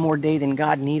 that's one more day than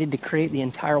God needed to create the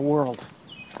entire world.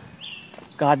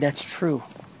 God, that's true.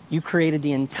 You created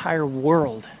the entire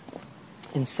world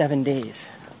in 7 days.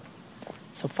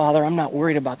 So, Father, I'm not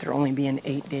worried about there only being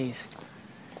 8 days.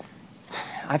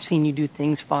 I've seen you do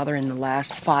things, Father, in the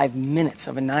last 5 minutes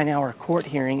of a 9-hour court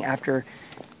hearing after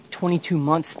 22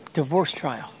 months divorce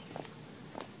trial.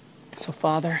 So,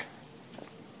 Father,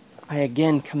 I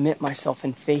again commit myself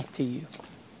in faith to you.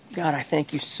 God, I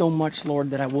thank you so much, Lord,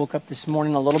 that I woke up this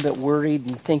morning a little bit worried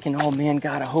and thinking, oh man,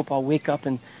 God, I hope I'll wake up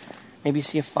and maybe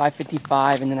see a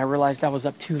 5:55. And then I realized I was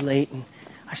up too late and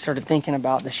I started thinking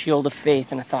about the shield of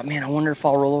faith. And I thought, man, I wonder if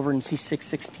I'll roll over and see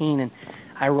 6:16. And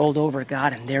I rolled over,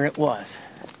 God, and there it was.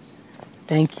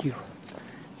 Thank you.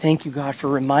 Thank you, God, for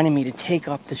reminding me to take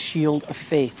up the shield of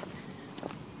faith.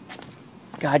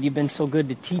 God, you've been so good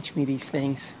to teach me these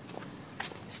things.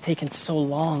 It's taken so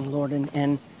long, Lord,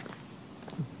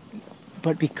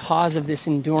 but because of this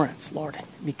endurance, Lord,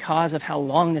 because of how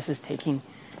long this is taking,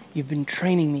 you've been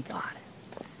training me, God.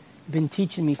 You've been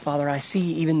teaching me, Father. I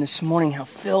see even this morning how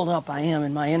filled up I am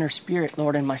in my inner spirit,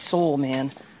 Lord, and my soul,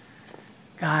 man.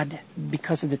 God,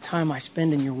 because of the time I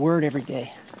spend in your word every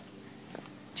day.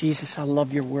 Jesus, I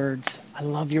love your words. I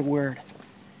love your word.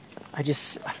 I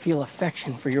feel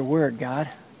affection for your word, God.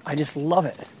 I just love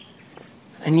it.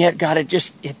 And yet, God, it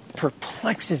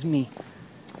perplexes me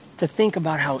to think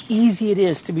about how easy it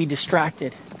is to be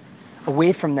distracted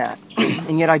away from that.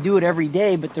 And yet I do it every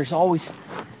day, but there's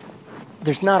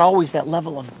not always that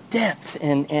level of depth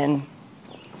and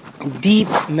deep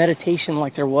meditation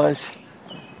like there was,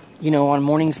 on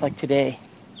mornings like today.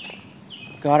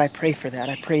 God, I pray for that.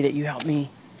 I pray that you help me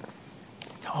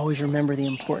to always remember the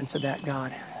importance of that,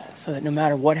 God, so that no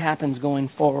matter what happens going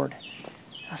forward,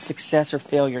 success or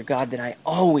failure, God, that I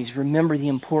always remember the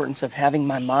importance of having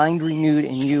my mind renewed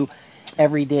in you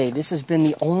every day. This has been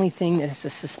the only thing that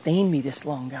has sustained me this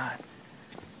long, God.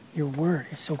 Your word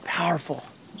is so powerful.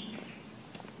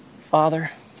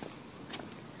 Father,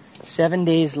 7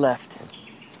 days left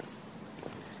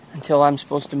until I'm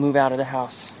supposed to move out of the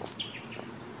house.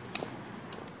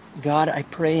 God, I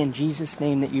pray in Jesus'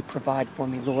 name that you provide for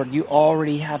me, Lord. You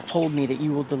already have told me that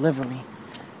you will deliver me.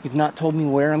 You've not told me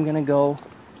where I'm going to go,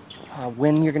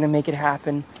 when you're going to make it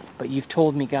happen, but you've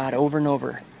told me, God, over and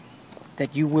over,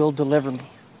 that you will deliver me.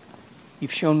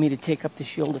 You've shown me to take up the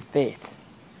shield of faith.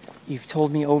 You've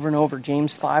told me over and over,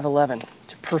 James 5:11,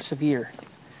 to persevere.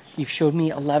 You've showed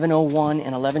me 11:01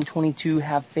 and 11:22,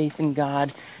 have faith in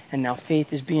God, and now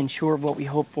faith is being sure of what we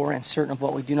hope for and certain of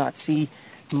what we do not see,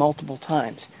 multiple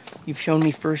times. You've shown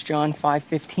me 1 John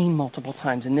 5:15 multiple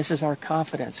times, and this is our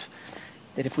confidence,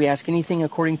 that if we ask anything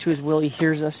according to his will, he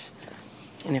hears us.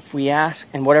 And if we ask,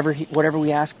 and whatever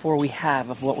we ask for, we have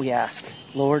of what we ask.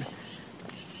 Lord,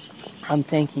 I'm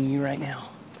thanking you right now.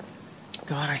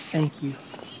 God, I thank you.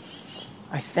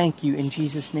 I thank you in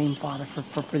Jesus' name, Father,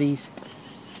 for these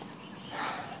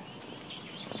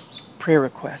prayer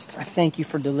requests. I thank you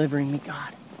for delivering me,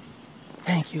 God.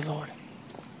 Thank you, Lord.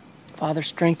 Father,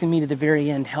 strengthen me to the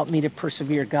very end. Help me to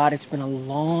persevere. God, it's been a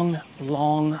long,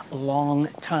 long, long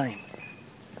time.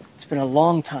 It's been a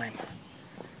long time.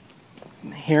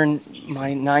 Hearing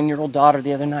my 9-year-old daughter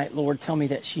the other night, Lord, tell me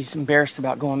that she's embarrassed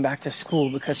about going back to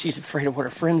school because she's afraid of what her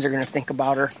friends are going to think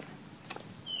about her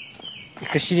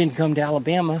because she didn't come to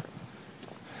Alabama.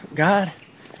 God,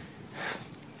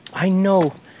 I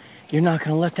know you're not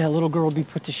going to let that little girl be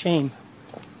put to shame.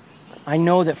 I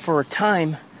know that for a time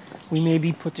we may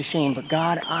be put to shame, but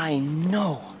God, I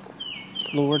know,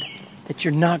 Lord, that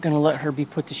you're not going to let her be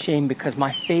put to shame because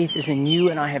my faith is in you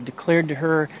and I have declared to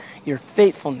her your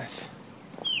faithfulness.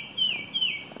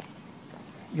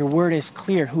 Your word is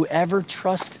clear. Whoever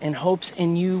trusts and hopes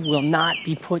in you will not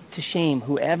be put to shame.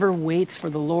 Whoever waits for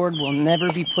the Lord will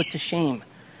never be put to shame.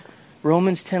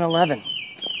 Romans 10:11.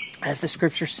 As the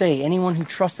scriptures say, anyone who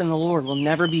trusts in the Lord will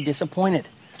never be disappointed.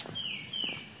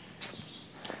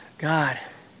 God,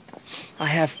 I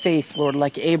have faith, Lord,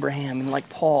 like Abraham and like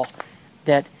Paul,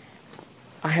 that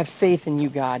I have faith in you,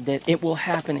 God, that it will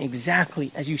happen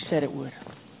exactly as you said it would.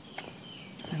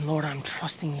 And Lord, I'm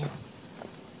trusting you.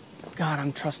 God,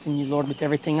 I'm trusting you, Lord, with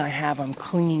everything I have. I'm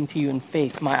clinging to you in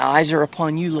faith. My eyes are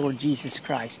upon you, Lord Jesus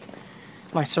Christ.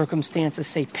 My circumstances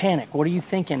say panic. What are you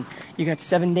thinking? You got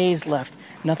 7 days left.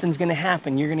 Nothing's going to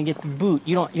happen. You're going to get the boot.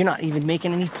 You're not even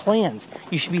making any plans.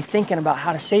 You should be thinking about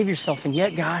how to save yourself. And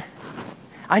yet, God,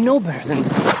 I know better than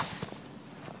this.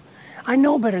 I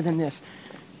know better than this.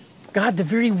 God, the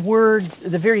very words,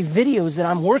 the very videos that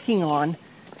I'm working on,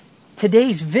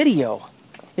 today's video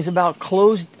is about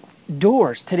closed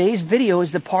doors. Today's video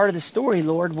is the part of the story,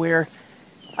 Lord, where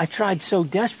I tried so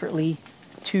desperately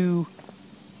to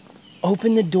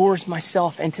open the doors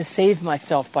myself and to save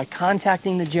myself by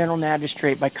contacting the general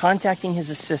magistrate, by contacting his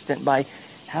assistant, by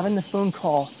having the phone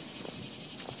call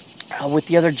with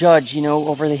the other judge,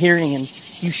 over the hearing. And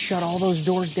you shut all those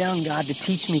doors down, God, to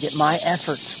teach me that my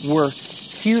efforts were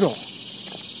futile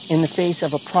in the face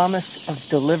of a promise of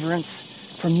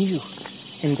deliverance from you.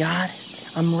 And God,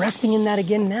 I'm resting in that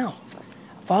again now.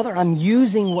 Father, I'm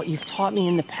using what you've taught me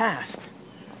in the past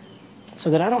so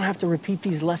that I don't have to repeat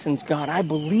these lessons, God. I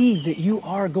believe that you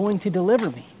are going to deliver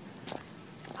me.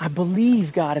 I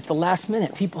believe, God, at the last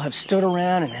minute, people have stood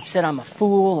around and have said I'm a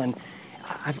fool, and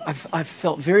I've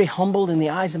felt very humbled in the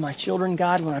eyes of my children,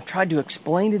 God, when I've tried to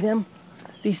explain to them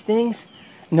these things,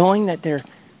 knowing that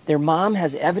their mom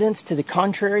has evidence to the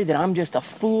contrary, that I'm just a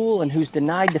fool and who's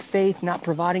denied the faith, not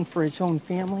providing for his own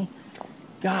family.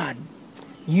 God,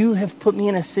 you have put me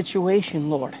in a situation,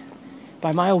 Lord,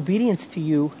 by my obedience to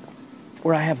you,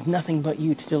 where I have nothing but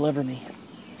you to deliver me.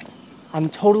 I'm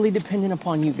totally dependent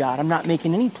upon you, God. I'm not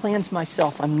making any plans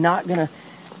myself. I'm not going to...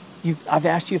 I've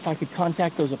asked you if I could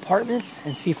contact those apartments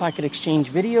and see if I could exchange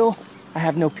video. I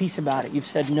have no peace about it. You've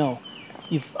said no.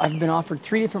 I've been offered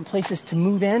 3 different places to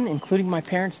move in, including my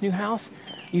parents' new house.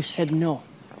 You've said no.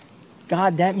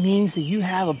 God, that means that you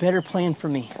have a better plan for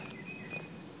me.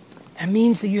 That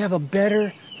means that you have a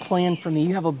better plan for me.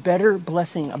 You have a better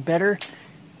blessing, a better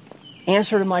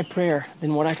answer to my prayer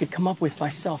than what I could come up with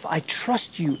myself. I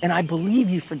trust you and I believe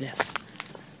you for this.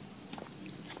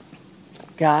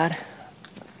 God,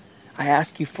 I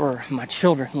ask you for my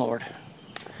children, Lord.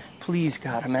 Please,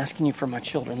 God, I'm asking you for my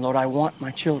children. Lord, I want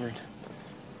my children.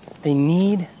 They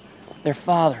need their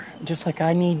father, just like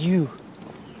I need you.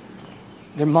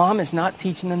 Their mom is not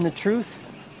teaching them the truth.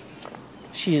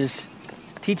 She is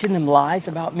teaching them lies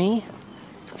about me.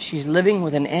 She's living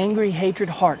with an angry, hatred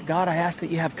heart. God, I ask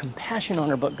that you have compassion on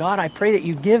her. But God, I pray that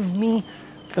you give me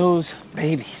those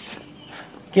babies.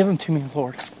 Give them to me,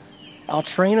 Lord. I'll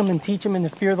train them and teach them in the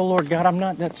fear of the Lord. God, I'm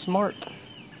not that smart.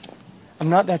 I'm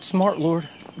not that smart, Lord.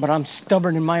 But I'm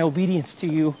stubborn in my obedience to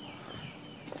you.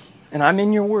 And I'm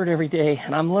in your word every day.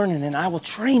 And I'm learning. And I will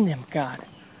train them, God.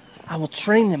 I will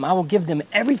train them. I will give them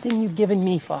everything you've given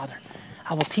me, Father.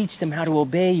 I will teach them how to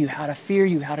obey you, how to fear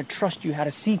you, how to trust you, how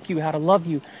to seek you, how to love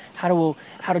you, how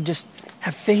to just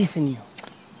have faith in you,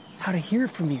 how to hear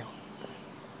from you.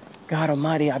 God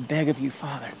Almighty, I beg of you,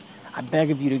 Father. I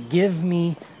beg of you to give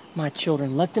me my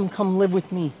children. Let them come live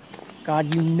with me.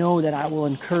 God, you know that I will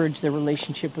encourage their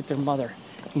relationship with their mother.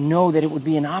 You know that it would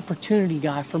be an opportunity,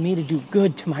 God, for me to do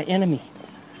good to my enemy.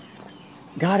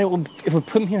 God, it would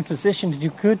put me in a position to do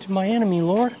good to my enemy,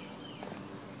 Lord.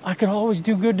 I could always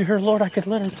do good to her, Lord. I could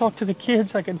let her talk to the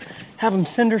kids. I could have them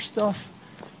send her stuff,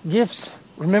 gifts,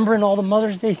 remembering all the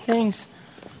Mother's Day things.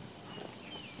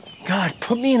 God,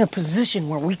 put me in a position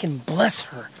where we can bless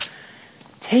her.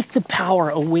 Take the power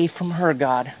away from her,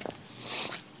 God.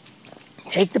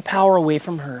 Take the power away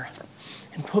from her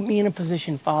and put me in a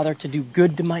position, Father, to do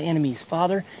good to my enemies.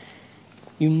 Father,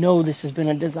 you know this has been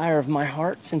a desire of my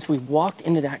heart since we walked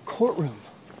into that courtroom.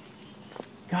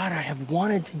 God, I have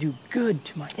wanted to do good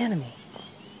to my enemy.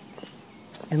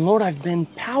 And Lord, I've been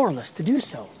powerless to do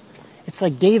so. It's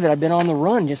like David, I've been on the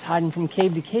run, just hiding from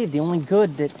cave to cave. The only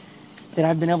good that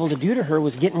I've been able to do to her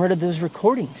was getting rid of those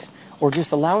recordings, or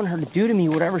just allowing her to do to me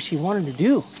whatever she wanted to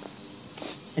do,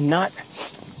 and not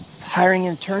hiring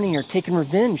an attorney or taking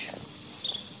revenge.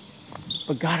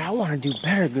 But God, I want to do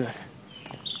better good.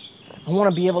 I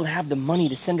want to be able to have the money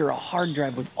to send her a hard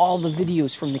drive with all the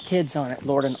videos from the kids on it,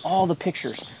 Lord, and all the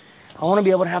pictures. I want to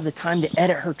be able to have the time to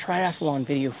edit her triathlon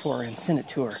video for her and send it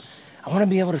to her. I want to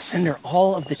be able to send her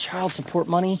all of the child support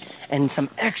money and some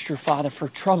extra, Father, for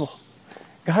trouble.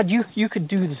 God, you could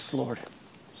do this, Lord.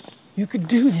 You could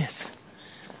do this.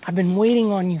 I've been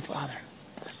waiting on you, Father.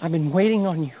 I've been waiting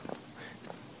on you.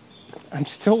 I'm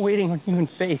still waiting on you in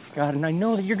faith, God, and I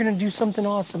know that you're going to do something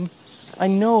awesome. I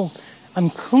know. I'm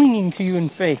clinging to you in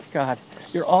faith, God.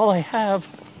 You're all I have.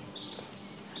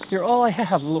 You're all I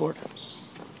have, Lord.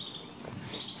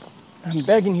 I'm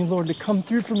begging you, Lord, to come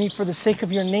through for me for the sake of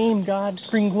your name, God.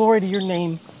 Bring glory to your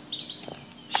name.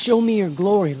 Show me your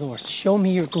glory, Lord. Show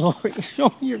me your glory.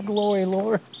 Show me your glory,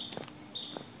 Lord.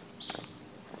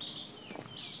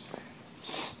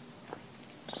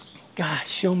 God,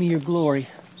 show me your glory.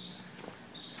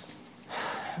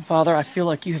 Father, I feel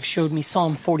like you have showed me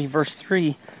Psalm 40, verse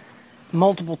 3,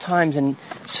 multiple times and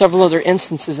several other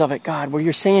instances of it, God, where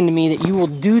you're saying to me that you will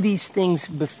do these things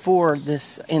before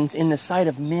this in the sight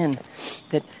of men,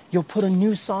 that you'll put a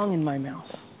new song in my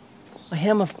mouth, a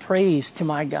hymn of praise to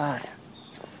my God,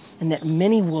 and that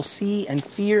many will see and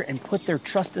fear and put their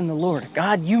trust in the Lord.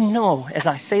 God, you know, as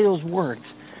I say those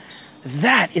words,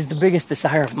 that is the biggest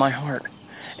desire of my heart.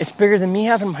 It's bigger than me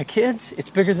having my kids. It's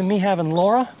bigger than me having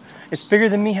Laura. It's bigger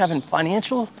than me having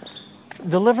financial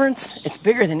deliverance. It's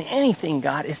bigger than anything,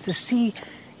 God, is to see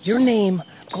your name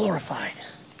glorified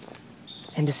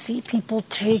and to see people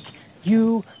take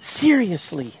you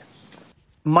seriously.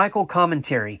 Michael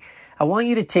commentary. I want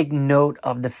you to take note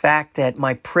of the fact that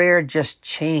my prayer just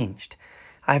changed.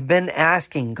 I've been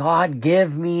asking, God,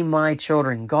 give me my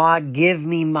children. God, give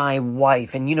me my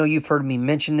wife. And you've heard me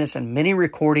mention this in many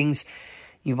recordings.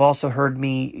 You've also heard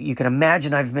me, you can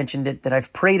imagine I've mentioned it, that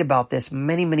I've prayed about this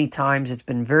many, many times. It's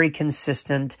been very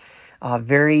consistent,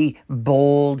 very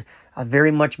bold, very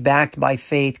much backed by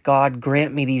faith. God,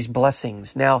 grant me these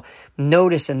blessings. Now,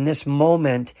 notice in this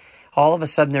moment, all of a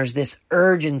sudden there's this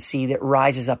urgency that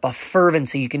rises up, a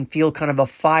fervency. You can feel kind of a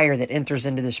fire that enters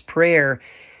into this prayer,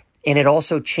 and it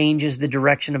also changes the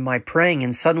direction of my praying.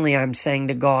 And suddenly I'm saying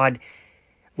to God,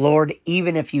 Lord,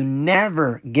 even if you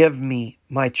never give me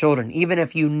my children, even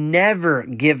if you never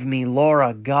give me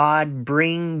Laura, God,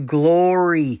 bring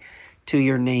glory to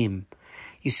your name.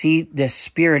 You see, the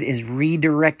Spirit is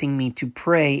redirecting me to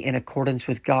pray in accordance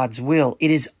with God's will.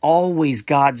 It is always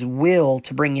God's will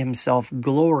to bring himself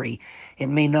glory. It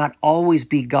may not always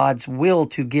be God's will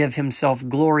to give himself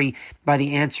glory by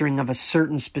the answering of a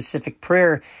certain specific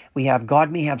prayer we have. God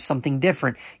may have something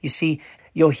different. You see,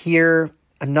 you'll hear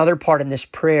another part in this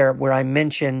prayer where I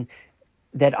mention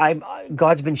that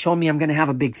God's been showing me I'm going to have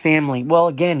a big family. Well,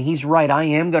 again, he's right. I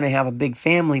am going to have a big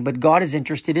family, but God is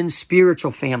interested in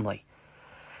spiritual family.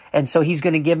 And so he's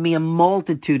going to give me a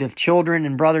multitude of children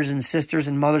and brothers and sisters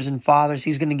and mothers and fathers.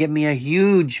 He's going to give me a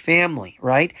huge family,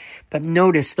 right? But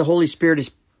notice the Holy Spirit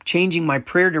is changing my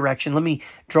prayer direction. Let me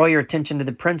draw your attention to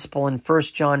the principle in 1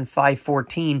 John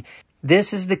 5:14.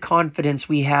 This is the confidence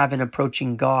we have in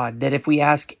approaching God, that if we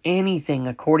ask anything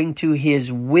according to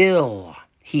His will,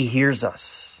 He hears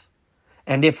us.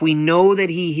 And if we know that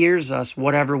He hears us,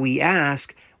 whatever we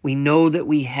ask, we know that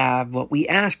we have what we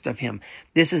asked of Him.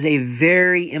 This is a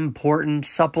very important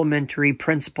supplementary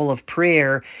principle of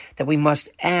prayer that we must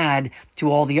add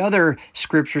to all the other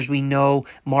scriptures we know,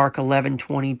 Mark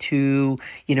 11:22,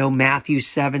 Matthew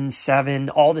 7:7,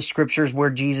 all the scriptures where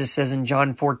Jesus says in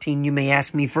John 14, you may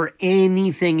ask me for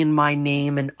anything in my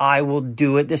name and I will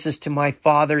do it. This is to my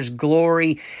Father's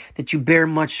glory that you bear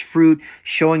much fruit,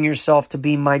 showing yourself to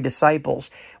be my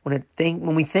disciples.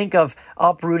 When we think of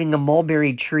uprooting a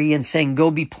mulberry tree and saying, go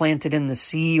be planted in the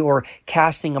sea, or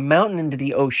casting a mountain into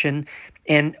the ocean,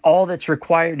 and all that's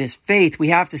required is faith, we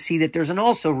have to see that there's an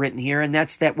also written here, and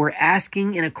that's that we're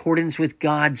asking in accordance with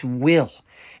God's will.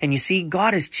 And you see,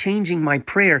 God is changing my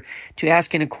prayer to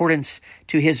ask in accordance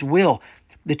to His will.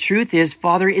 The truth is,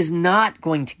 Father is not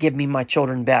going to give me my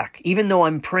children back. Even though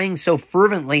I'm praying so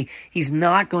fervently, He's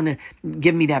not going to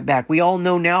give me that back. We all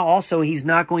know now also He's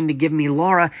not going to give me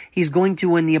Laura. He's going to,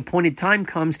 when the appointed time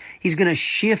comes, He's going to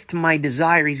shift my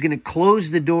desire. He's going to close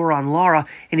the door on Laura,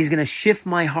 and He's going to shift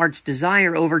my heart's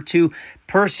desire over to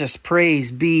Persis.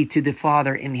 Praise be to the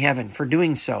Father in heaven for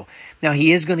doing so. Now,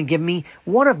 He is going to give me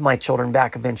one of my children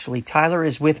back eventually. Tyler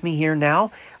is with me here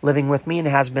now, living with me, and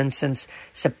has been since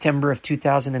September of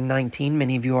 2019.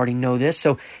 Many of you already know this.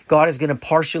 So God is going to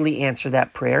partially answer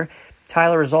that prayer.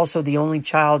 Tyler is also the only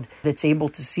child that's able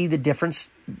to see the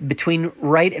difference between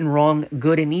right and wrong,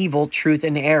 good and evil, truth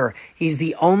and error. He's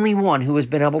the only one who has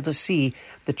been able to see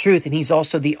the truth, and he's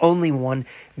also the only one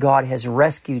God has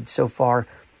rescued so far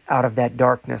out of that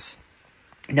darkness.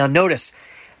 Now notice,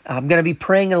 I'm going to be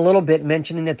praying a little bit,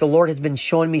 mentioning that the Lord has been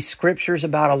showing me scriptures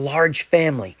about a large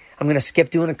family. I'm going to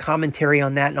skip doing a commentary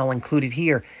on that, and I'll include it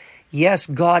here. Yes,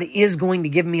 God is going to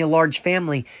give me a large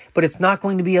family, but it's not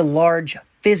going to be a large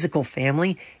physical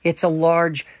family. It's a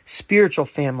large spiritual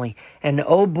family. And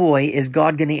oh boy, is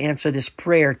God going to answer this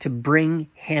prayer to bring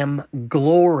Him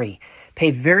glory.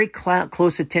 Pay very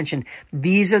close attention.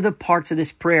 These are the parts of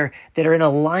this prayer that are in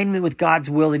alignment with God's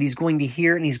will that He's going to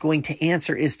hear and He's going to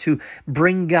answer, is to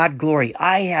bring God glory.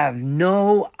 I have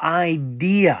no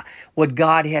idea what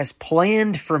God has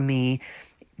planned for me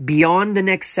beyond the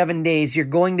next 7 days. You're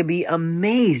going to be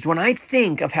amazed when I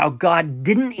think of how God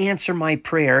didn't answer my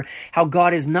prayer, how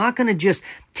God is not going to just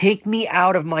take me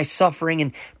out of my suffering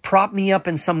and prop me up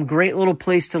in some great little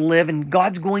place to live, and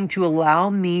God's going to allow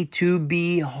me to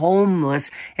be homeless.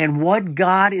 And what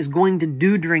God is going to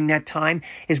do during that time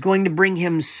is going to bring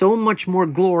Him so much more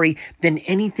glory than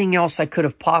anything else I could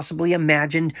have possibly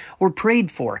imagined or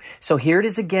prayed for. So here it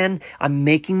is again. I'm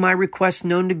making my request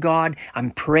known to God.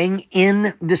 I'm praying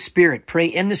in the Spirit. Pray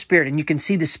in the Spirit. And you can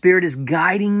see the Spirit is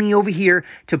guiding me over here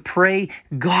to pray,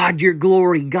 God, your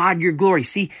glory, God, your glory.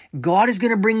 See, God is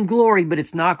going to bring glory, but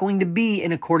it's not going to be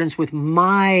in accordance with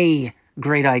my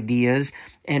great ideas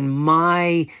and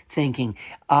my thinking.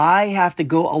 I have to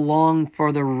go along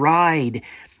for the ride.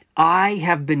 I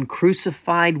have been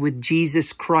crucified with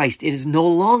Jesus Christ. It is no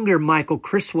longer Michael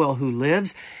Criswell who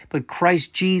lives, but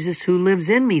Christ Jesus who lives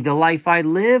in me. The life I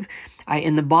live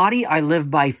in the body, I live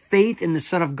by faith in the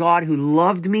Son of God who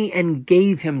loved me and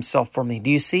gave Himself for me. Do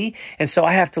you see? And so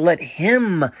I have to let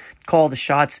Him call the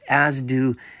shots, as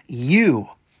do you.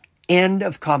 End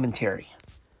of commentary.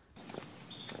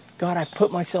 God, I've put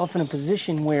myself in a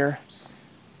position where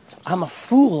I'm a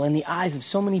fool in the eyes of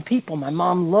so many people. My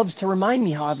mom loves to remind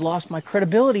me how I've lost my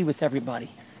credibility with everybody.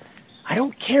 I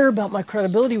don't care about my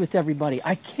credibility with everybody.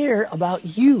 I care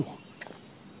about you.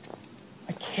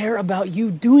 I care about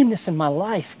you doing this in my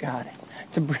life, God,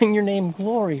 to bring your name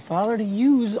glory, Father, to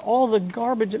use all the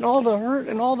garbage and all the hurt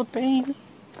and all the pain.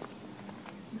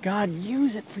 God,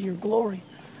 use it for your glory.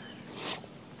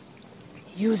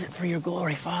 Use it for your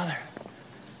glory, Father.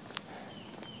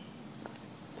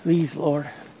 Please, Lord,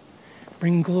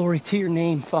 bring glory to your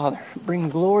name, Father. Bring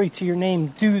glory to your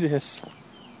name. Do this.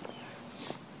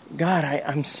 God,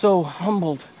 I'm so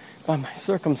humbled by my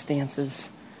circumstances.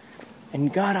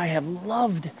 And God, I have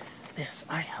loved this.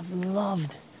 I have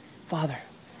loved, Father,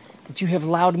 that you have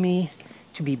allowed me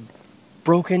to be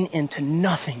broken into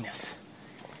nothingness.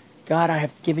 God, I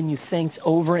have given you thanks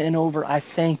over and over. I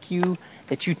thank you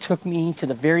that you took me to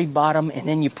the very bottom and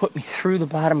then you put me through the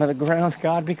bottom of the ground,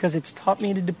 God, because it's taught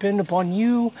me to depend upon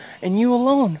you and you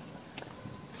alone.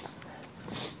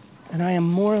 And I am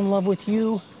more in love with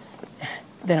you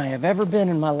than I have ever been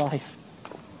in my life.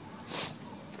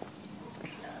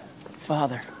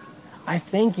 Father, I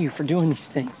thank you for doing these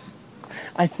things.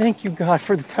 I thank you, God,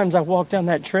 for the times I walk down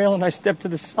that trail and I step to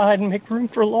the side and make room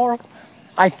for Laura.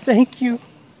 I thank you.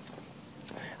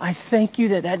 I thank you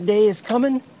that that day is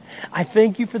coming. I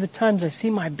thank you for the times I see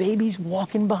my babies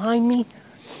walking behind me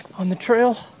on the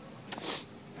trail.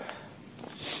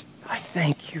 I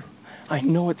thank you. I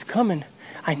know it's coming.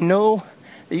 I know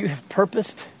that you have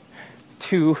purposed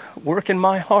to work in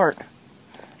my heart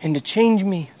and to change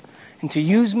me and to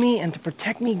use me and to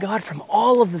protect me, God, from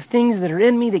all of the things that are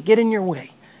in me that get in your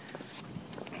way.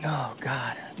 Oh,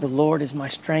 God, the Lord is my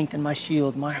strength and my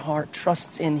shield. My heart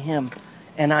trusts in him,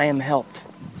 and I am helped.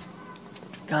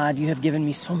 God, you have given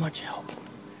me so much help.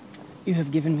 You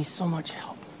have given me so much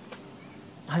help.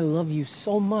 I love you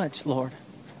so much, Lord.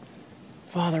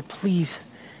 Father, please,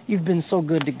 you've been so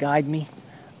good to guide me.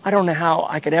 I don't know how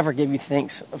I could ever give you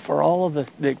thanks for all of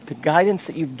the guidance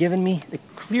that you've given me, the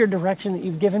clear direction that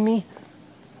you've given me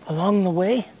along the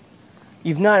way.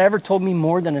 You've not ever told me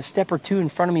more than a step or two in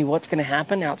front of me what's going to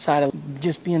happen outside of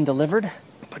just being delivered.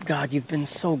 But God, you've been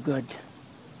so good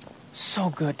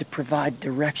to provide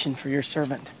direction for your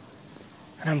servant.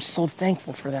 And I'm so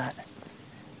thankful for that.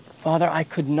 Father, I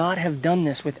could not have done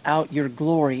this without your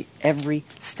glory every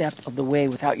step of the way,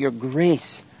 without your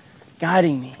grace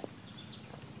guiding me,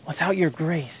 without your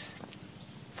grace.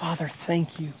 Father,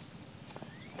 thank you.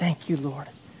 Thank you, Lord.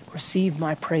 Receive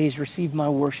my praise, receive my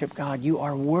worship, God. You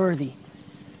are worthy.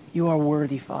 You are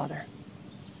worthy, Father.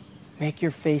 Make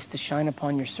your face to shine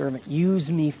upon your servant. Use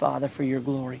me, Father, for your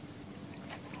glory.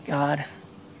 God,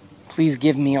 please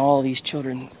give me all these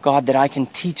children, God, that I can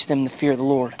teach them the fear of the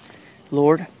Lord.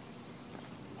 Lord,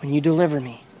 when you deliver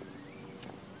me,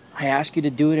 I ask you to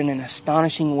do it in an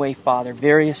astonishing way, Father,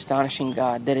 very astonishing,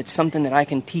 God, that it's something that I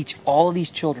can teach all of these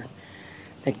children,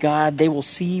 that, God, they will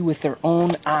see with their own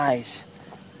eyes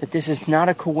that this is not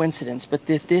a coincidence, but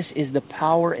that this is the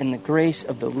power and the grace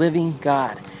of the living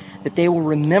God, that they will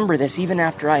remember this even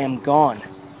after I am gone,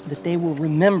 that they will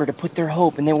remember to put their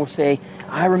hope, and they will say,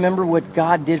 I remember what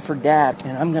God did for Dad,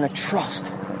 and I'm going to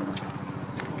trust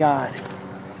God.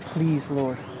 Please,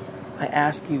 Lord, I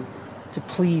ask you to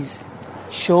please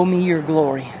show me your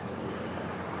glory.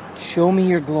 Show me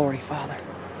your glory, Father.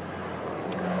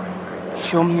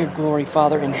 Show me your glory,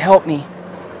 Father, and help me.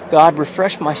 God,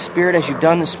 refresh my spirit as you've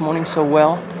done this morning so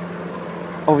well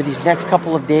over these next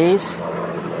couple of days.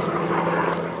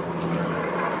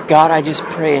 God, I just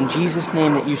pray in Jesus'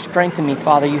 name that you strengthen me,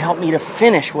 Father. You help me to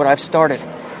finish what I've started.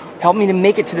 Help me to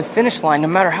make it to the finish line, no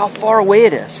matter how far away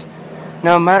it is.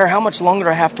 No matter how much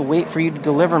longer I have to wait for you to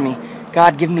deliver me.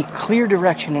 God, give me clear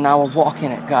direction and I will walk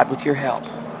in it, God, with your help.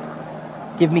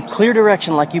 Give me clear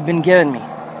direction like you've been giving me.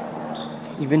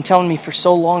 You've been telling me for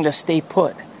so long to stay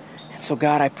put. And so,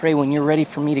 God, I pray when you're ready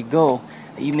for me to go,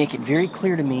 that you make it very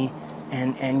clear to me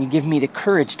and you give me the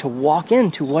courage to walk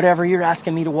into whatever you're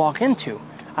asking me to walk into.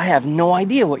 I have no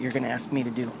idea what you're going to ask me to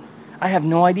do. I have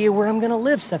no idea where I'm going to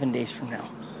live 7 days from now.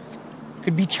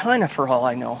 Could be China for all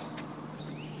I know.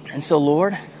 And so,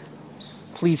 Lord,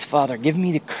 please, Father, give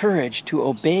me the courage to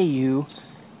obey you.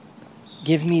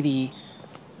 Give me the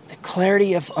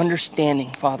clarity of understanding,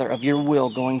 Father, of your will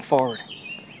going forward.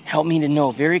 Help me to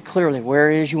know very clearly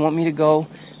where it is you want me to go,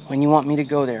 when you want me to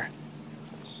go there.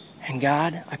 And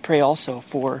God, I pray also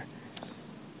for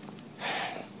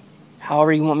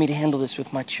however you want me to handle this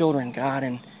with my children, God,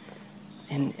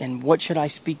 and what should I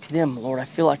speak to them, Lord? I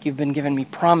feel like you've been giving me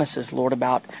promises, Lord,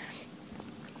 about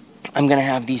I'm going to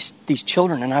have these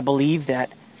children, and I believe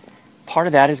that part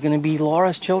of that is going to be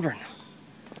Laura's children.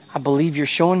 I believe you're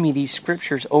showing me these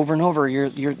scriptures over and over.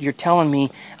 You're telling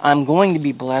me I'm going to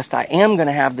be blessed. I am going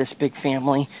to have this big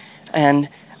family, and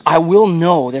I will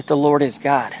know that the Lord is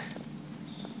God.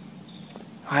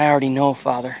 I already know,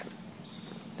 Father,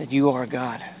 that you are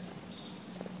God.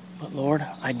 But Lord,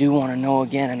 I do want to know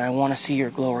again, and I want to see your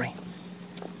glory.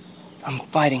 I'm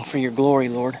fighting for your glory,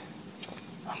 Lord.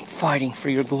 I'm fighting for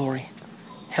your glory.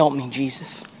 Help me,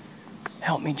 Jesus.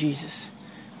 Help me, Jesus.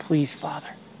 Please, Father.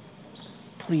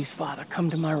 Please, Father, come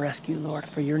to my rescue, Lord,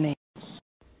 for your name.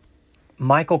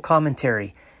 Michael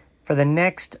commentary. For the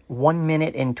next 1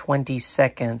 minute and 20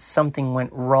 seconds, something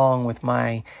went wrong with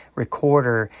my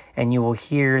recorder, and you will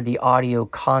hear the audio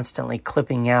constantly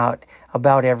clipping out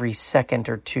about every second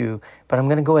or two. But I'm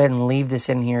going to go ahead and leave this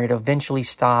in here. It eventually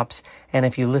stops, and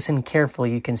if you listen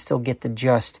carefully, you can still get the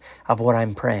gist of what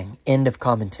I'm praying. End of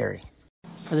commentary.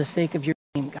 For the sake of your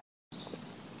name, God,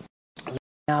 lead me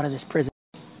out of this prison.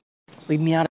 Lead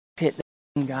me out of the pit,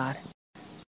 God.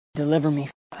 Deliver me,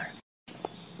 Father.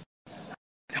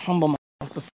 Humble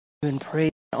myself before you and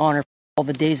praise and honor for all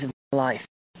the days of my life.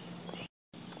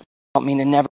 Help me to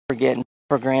never forget and take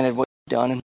for granted what you've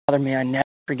done. And Father, may I never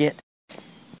forget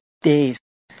days,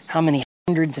 how many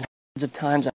hundreds and hundreds of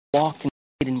times I walked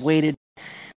and waited,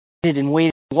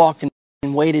 walked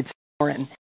and waited some more, and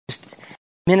just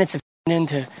minutes have turned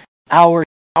into hours,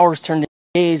 hours turned into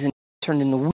days, and turned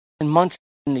into weeks and months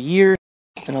into years.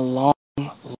 It's been a long,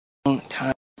 long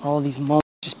time. All these moments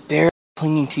just barely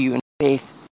clinging to you in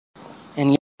faith.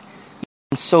 And yet, you've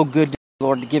been so good to me,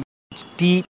 Lord, to give me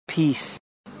deep peace.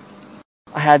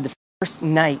 I had the first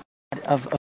night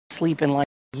of sleep in like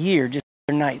a year, just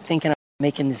the other night, thinking of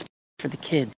making this for the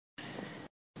kids.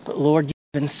 But Lord,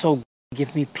 you've been so good to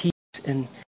give me peace and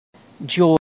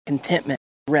joy, contentment,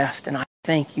 rest, and I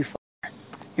thank you, Father.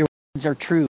 Your words are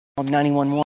true. Psalm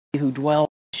 91:1, he who dwells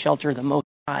in the shelter of the Most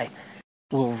High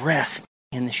will rest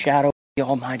in the shadow of the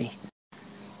Almighty.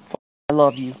 Father, I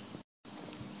love you,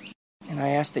 and I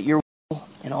ask that your will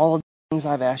and all of the things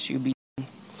I've asked you be done.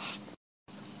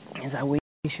 As I wait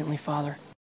patiently, Father,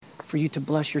 for you to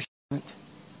bless your servant.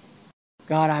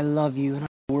 God, I love you and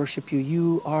I worship you.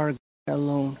 You are God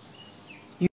alone.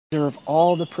 You deserve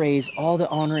all the praise, all the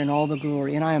honor, and all the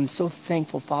glory. And I am so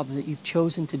thankful, Father, that you've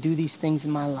chosen to do these things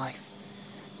in my life.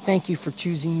 Thank you for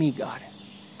choosing me, God.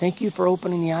 Thank you for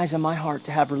opening the eyes of my heart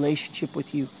to have a relationship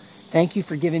with you. Thank you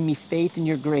for giving me faith in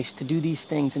your grace to do these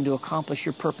things and to accomplish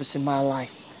your purpose in my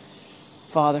life.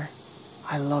 Father,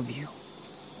 I love you.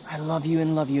 I love you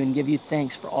and give you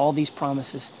thanks for all these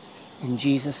promises. In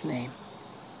Jesus' name,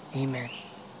 amen.